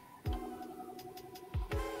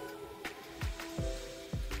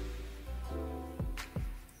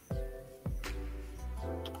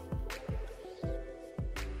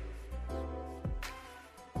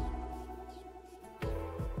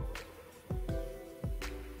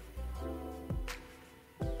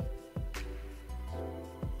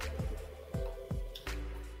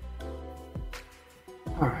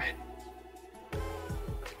 All right.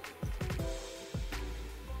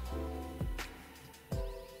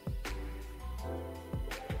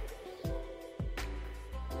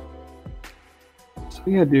 So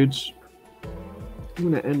yeah, dudes,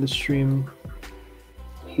 I'm gonna end the stream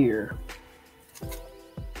here.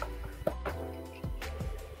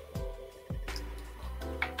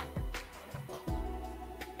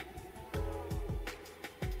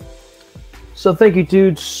 So thank you,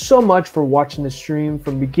 dudes, so much for watching the stream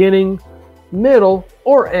from beginning, middle,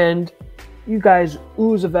 or end. You guys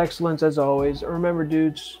ooze of excellence as always. Remember,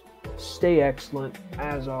 dudes, stay excellent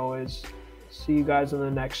as always. See you guys on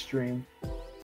the next stream.